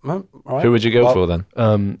all. Well, all right. Who would you go Well, for then?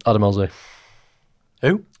 Adam Elzey.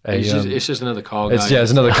 Who? It's just another car guy.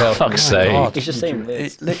 It's another car. Fuck's sake. God. He's just saying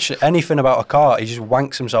this. It, literally anything about a car, he just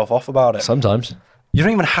wanks himself off about it. Sometimes. You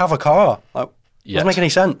don't even have a car. Like, Yet. doesn't make any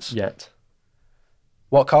sense. Yet.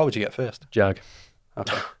 What car would you get first? Jag.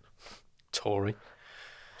 Okay. Tory.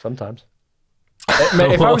 Sometimes.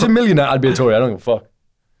 Mate, if I was a millionaire, I'd be a Tory. I don't give a fuck.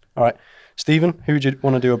 All right. Stephen, who would you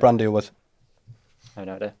want to do a brand deal with? I have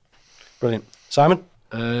no idea. Brilliant. Simon?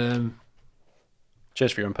 Um,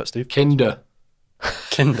 Cheers for your input, Steve. Kinder.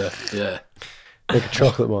 Kinder. Yeah. Like a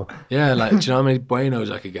chocolate bar. Yeah, like, do you know how many Buenos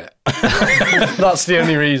I could get? That's the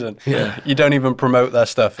only reason. Yeah. You don't even promote their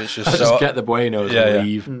stuff. It's just I so. just get the Buenos Yeah, and yeah.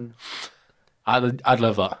 leave. I'd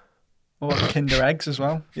love that. What about Kinder eggs as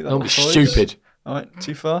well? Get that Don't on be toys. stupid. All right,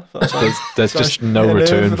 too far. That's There's Sorry. just no Yeah,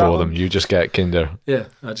 return for that for one. them. You just get Kinder. Yeah,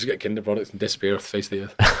 I just get Kinder products and disappear off the face of the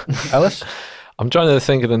earth. Ellis? I'm trying to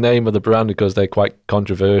think of the name of the brand because they're quite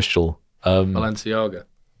controversial. Balenciaga.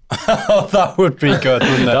 Oh, that would be good,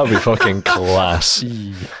 wouldn't it? That would be fucking class.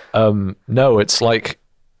 No, it's like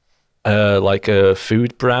like a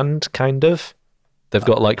food brand, kind of. They've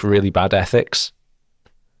got like really bad ethics.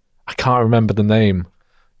 I can't remember the name.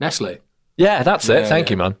 Nestle. Yeah, that's it. Yeah, Thank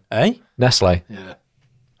yeah. you, man. Eh? Nestle. Yeah.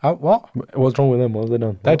 How, what? What's wrong with them? What have they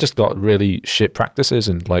done? They've just got really shit practices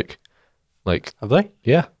and like, Have they?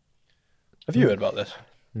 yeah. Have you heard about this?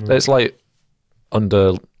 It's like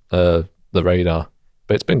under the radar,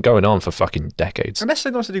 but it's been going on for fucking decades. Unless they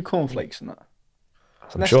want to do cornflakes and that.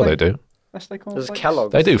 I'm sure they do. Nestle There's cornflakes.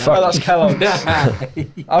 Kellogg's. They do. Oh, Fuck. that's Kellogg's.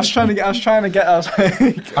 I was trying to get.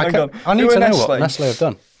 Hang on. I need Who to are know Nestle? what Nestle have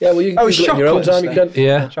done. Yeah, well, you Oh, can do it in your own chocolates time. You then. can.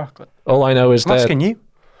 Yeah. Chocolate. All I know is I'm they're asking you.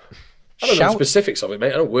 I don't know the Shout. specifics of it,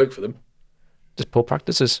 mate. I don't work for them. just poor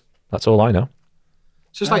practices. That's all I know.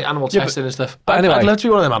 It's just like animal testing and stuff. but anyway. I'd love to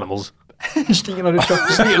be one of them animals. Just eating a load of chocolate.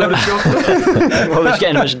 Just eat a load of chocolate. Well, we're just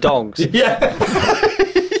getting a bunch of dogs. Yeah.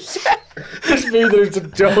 Just moving into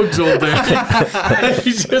dogs all day.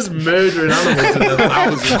 He's just murdering animals in their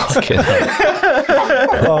thousands. Fucking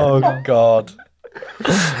hell. Oh, God.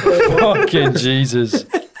 Fucking Jesus.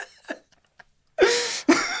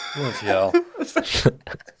 Bloody hell.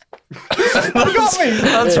 got me.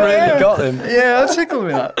 That's really got him. Yeah, that tickled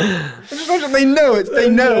me. That. I just imagine they know it. They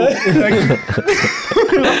know.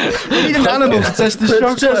 We need an animal to test this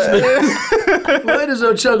chocolate. Why does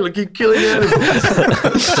our chocolate keep killing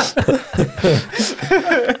animals?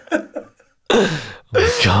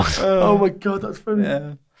 Oh, God. Oh my God, that's funny.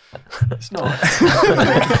 Yeah. It's not.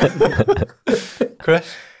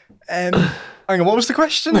 Chris, Hang on. What was the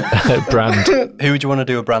question? Brand. who would you want to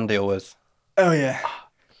do a brand deal with? Oh yeah.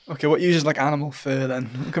 Okay. What uses like animal fur then?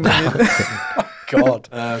 Come on. God.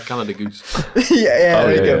 Canada Goose. yeah. Oh,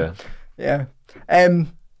 There you yeah, go. Yeah.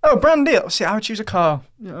 Oh, brand deal. See, I would choose a car.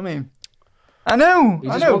 You know what I mean? I know. He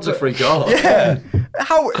I just know. wants a but- free car. Yeah.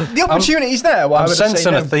 How the opportunity's there? Why I'm would I say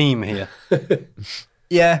sensing no? a theme here.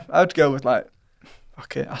 Yeah, I'd go with like,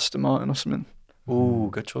 okay, Aston Martin or something. Ooh,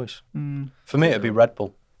 good choice. For me, it'd be Red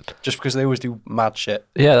Bull. Just because they always do mad shit.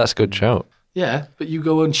 Yeah, that's a good shout. Yeah, but you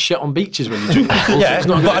go and shit on beaches when you drink Red Bull, so Yeah, it's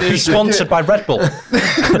not but I'd be sponsored by Red Bull. Do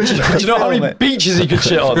you know how many beaches he could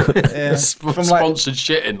shit on? Yeah. From like, sponsored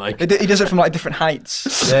shitting. Like, he does it from like different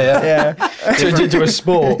heights. Yeah, Yeah. Turned into a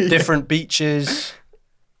sport. Different beaches,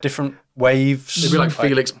 different waves. it'd be like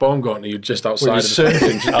Felix Baumgartner, you're just outside When of you're the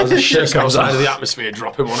surfing, as the shit just comes outside out. of the atmosphere,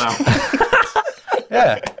 dropping one out.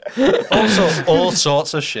 Yeah. All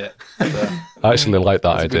sorts of shit. I actually like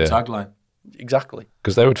that That's a good idea tagline. Exactly.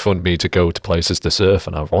 because they would fund me to go to places to surf,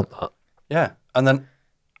 and I want that. Yeah. And then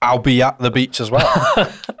I'll be at the beach as well.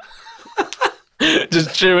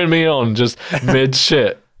 Just cheering me on, just mid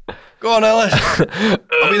shit. Go on, Ellis.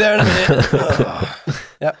 I'll be there in a minute.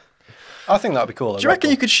 Yep. I think that'd be cool. Do you reckon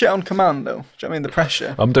you could shit on command though? Do you know what I mean the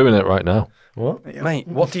pressure? I'm doing it right now. What? Mate,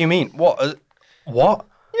 what do you mean? What? What?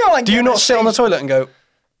 You know, like Do you getting not at sit on the stage- toilet and go,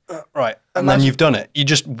 right, and then Imagine- you've done it? You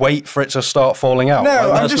just wait for it to start falling out? No, Like, I'm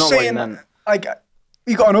that's just not what you saying. meant. Like,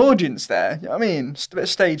 you got an audience there. You know what I mean? Just a bit of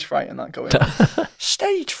stage fright and that going on.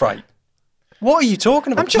 stage fright. What are you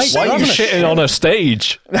talking about? I'm just Mate, Why saying- are you I'm gonna shitting on a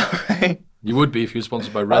stage? You would be if you were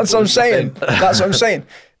sponsored by Red That's Bull. what I'm saying. That's what I'm saying.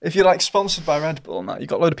 If you're like sponsored by Red Bull and that, you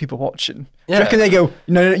got a load of people watching. Do Yeah. you reckon they go,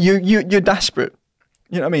 no, you're desperate?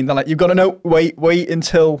 You know what I mean? They're like, you've got to know, wait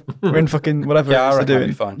until we're in fucking whatever Yeah, I it is reckon they're I'd doing.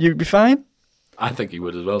 be fine. You'd be fine? I think he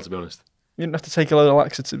would as well, to be honest. You didn't have to take a load of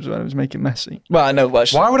laxatives when it was making messy. Well, I know, but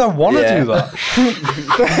Why would I want to Yeah. do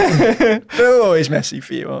that? they're always messy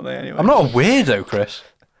for you, aren't they? Anyway, I'm not a weirdo, Chris.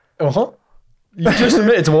 Uh-huh. You just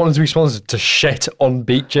admitted to wanting to be sponsored to shit on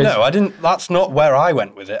beaches. No, I didn't. That's not where I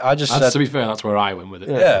went with it. I just That's, to said, be fair, that's where I went with it.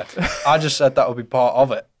 yeah. I just said that would be part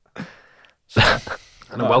of it.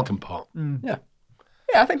 And a welcome part. Yeah,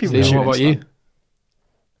 I think people. Steve, should what about you?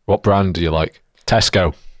 What brand do you like?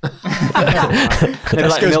 Tesco. Maybe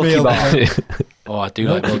like Tesco's Milky meal. Bar. Oh, I do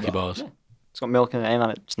like Milky Bars. It's got milk in it,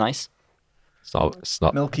 and it's nice. It's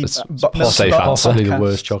not. Milky It's Milk safe Bar answer. Possibly the podcast.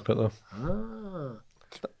 worst chocolate though.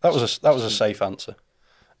 That was a safe answer.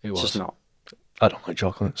 It It's was. just not. I don't like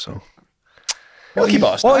chocolate, so. Milky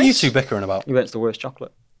Bar's What are you nice. two bickering about? You went to the worst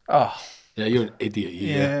chocolate. Oh, Yeah, you're an idiot. You.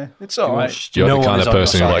 Yeah, it's all right. You're No the one kind is of on your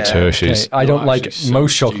person who side. likes Yeah. Hershey's. Okay, I don't You're like actually so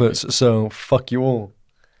most stupid. chocolates, so fuck you all.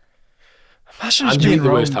 Imagine And just you eat being the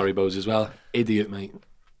wrong. worst Haribos as well. Idiot, mate.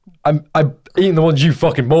 I'm eating the ones you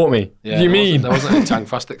fucking bought me. Yeah, you there mean? wasn't any Tang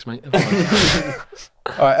Fastics, mate. all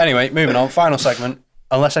right. Anyway, moving on. Final segment.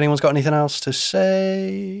 Unless anyone's got anything else to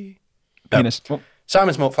say. No. Penis.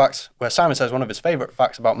 Simon's Milk Facts, where Simon says one of his favourite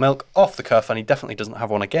facts about milk off the cuff, and he definitely doesn't have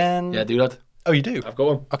one again. Yeah, dude. Oh, you do? I've got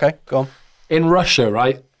one. Okay, go on. In Russia,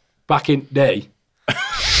 right, back in the day,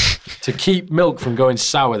 to keep milk from going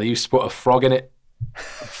sour, they used to put a frog in it.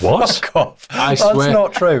 What? Fuck off. I That's swear.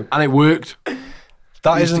 not true. And it worked.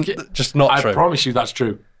 That used to isn't just not I true. promise you that's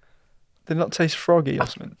true. Did it not taste froggy or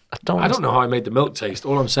something? I don't know how I made the milk taste.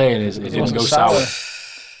 All I'm saying is it didn't wasn't go sour.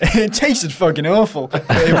 It tasted fucking awful. But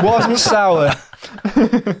it wasn't sour.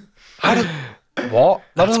 What?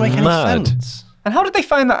 That doesn't make any mad. sense. And how did they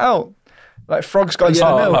find that out? Like, frogs got into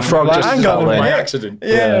Yeah, the milk. a frog like, just hang fell on a in. By minute. accident.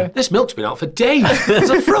 Yeah. This milk's been out for days. There's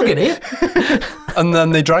a frog in here. And then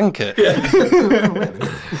they drank it.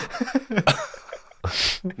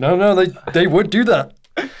 No, they would do that.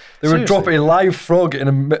 They would drop a live frog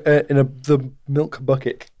in the milk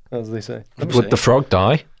bucket, as they say. Would the frog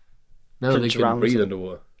die? No, they can drowns breathe it.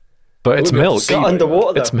 underwater. But it's Would be able to milk. see Got right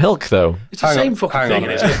underwater, It's though. milk, though. It's the Hang same on, fucking hang thing, on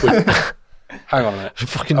and a it's liquid. Hang on a minute.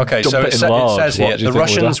 Fucking Okay, dump so it it in lard. says What here do you the think would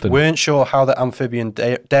Russians happen? weren't sure how the amphibian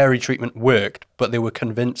dairy treatment worked, but they were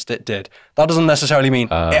convinced it did. That doesn't necessarily mean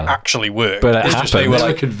it actually worked. but it It's just they happened. were They were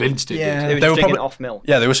like, convinced it Yeah. did. They were They were just drinking probably- off milk.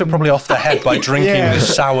 yeah, they were so probably off their head by drinking Yeah.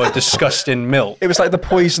 this sour, disgusting milk. It was like the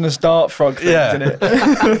poisonous dart frog thing, Yeah. didn't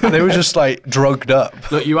it? They were just like drugged up.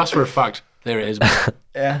 Look, you asked for a fact. There it is.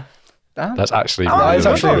 Yeah. Damn. That's actually Oh, really, it's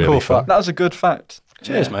actually a really cool fun. fact. That was a good fact.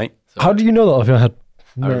 Cheers, mate. How do you know that off your head?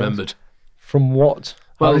 I remembered. From what?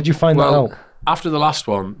 How did you find that out? After the last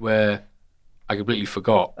one, where I completely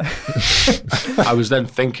forgot, I was then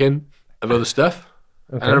thinking of other stuff,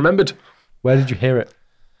 and I remembered. Where did you hear it?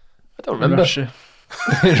 I don't remember. Russia.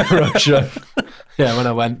 In Russia. Yeah, when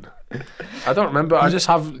I went. I don't remember. I just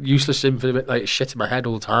have useless like shit in my head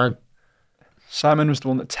all the time. Simon was the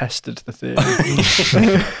one that tested the theory.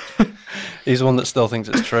 He's the one that still thinks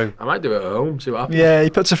it's true. I might do it at home, see what happens. Yeah, he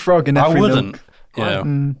puts a frog in I every wouldn't. milk. You know.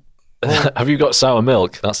 Mm. Have you got sour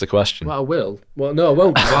milk? That's the question. Well, I will. Well, no, I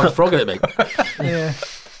won't. I'll have a frog in it, mate. Yeah.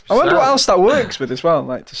 I wonder what else that works with as well,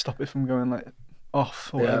 like to stop it from going like off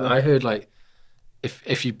or Yeah, whatever. I heard like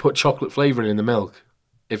if you put chocolate flavouring in the milk,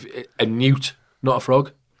 a newt, not a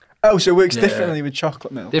frog, Oh, so it works Yeah. differently with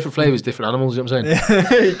chocolate milk. different flavours, different animals. You know what I'm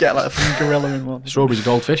saying? You get like a fucking gorilla in one. Strawberries and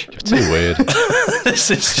goldfish. Too weird.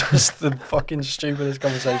 This is just the fucking stupidest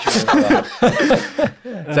conversation we've had.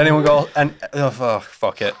 Does anyone go? And oh,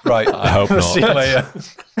 fuck it. Right. I hope not. See you later.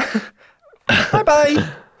 Bye bye.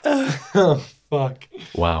 Fuck.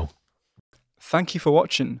 Wow. Thank you for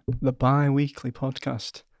watching the bi-weekly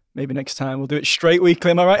podcast. Maybe next time we'll do it straight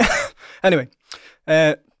weekly, am I right? Anyway,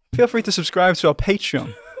 feel free to subscribe to our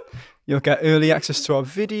Patreon. You'll get early access to our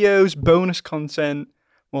videos, bonus content,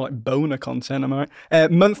 more like boner content, am I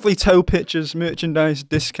right? Monthly toe pictures, merchandise,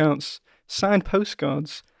 discounts, signed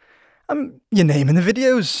postcards, your name in the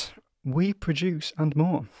videos we produce and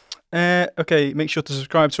more. Okay, make sure to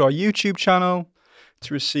subscribe to our YouTube channel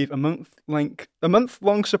to receive a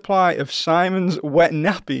month-long supply of Simon's wet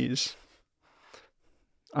nappies.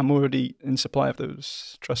 I'm already in supply of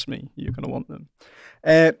those. Trust me, you're going to want them.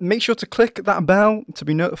 Make sure to click that bell to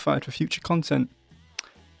be notified for future content.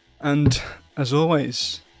 And as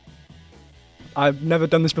always, I've never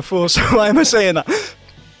done this before, so why am I saying that?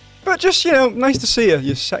 But just, nice to see you.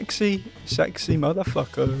 You sexy, sexy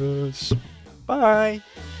motherfuckers. Bye.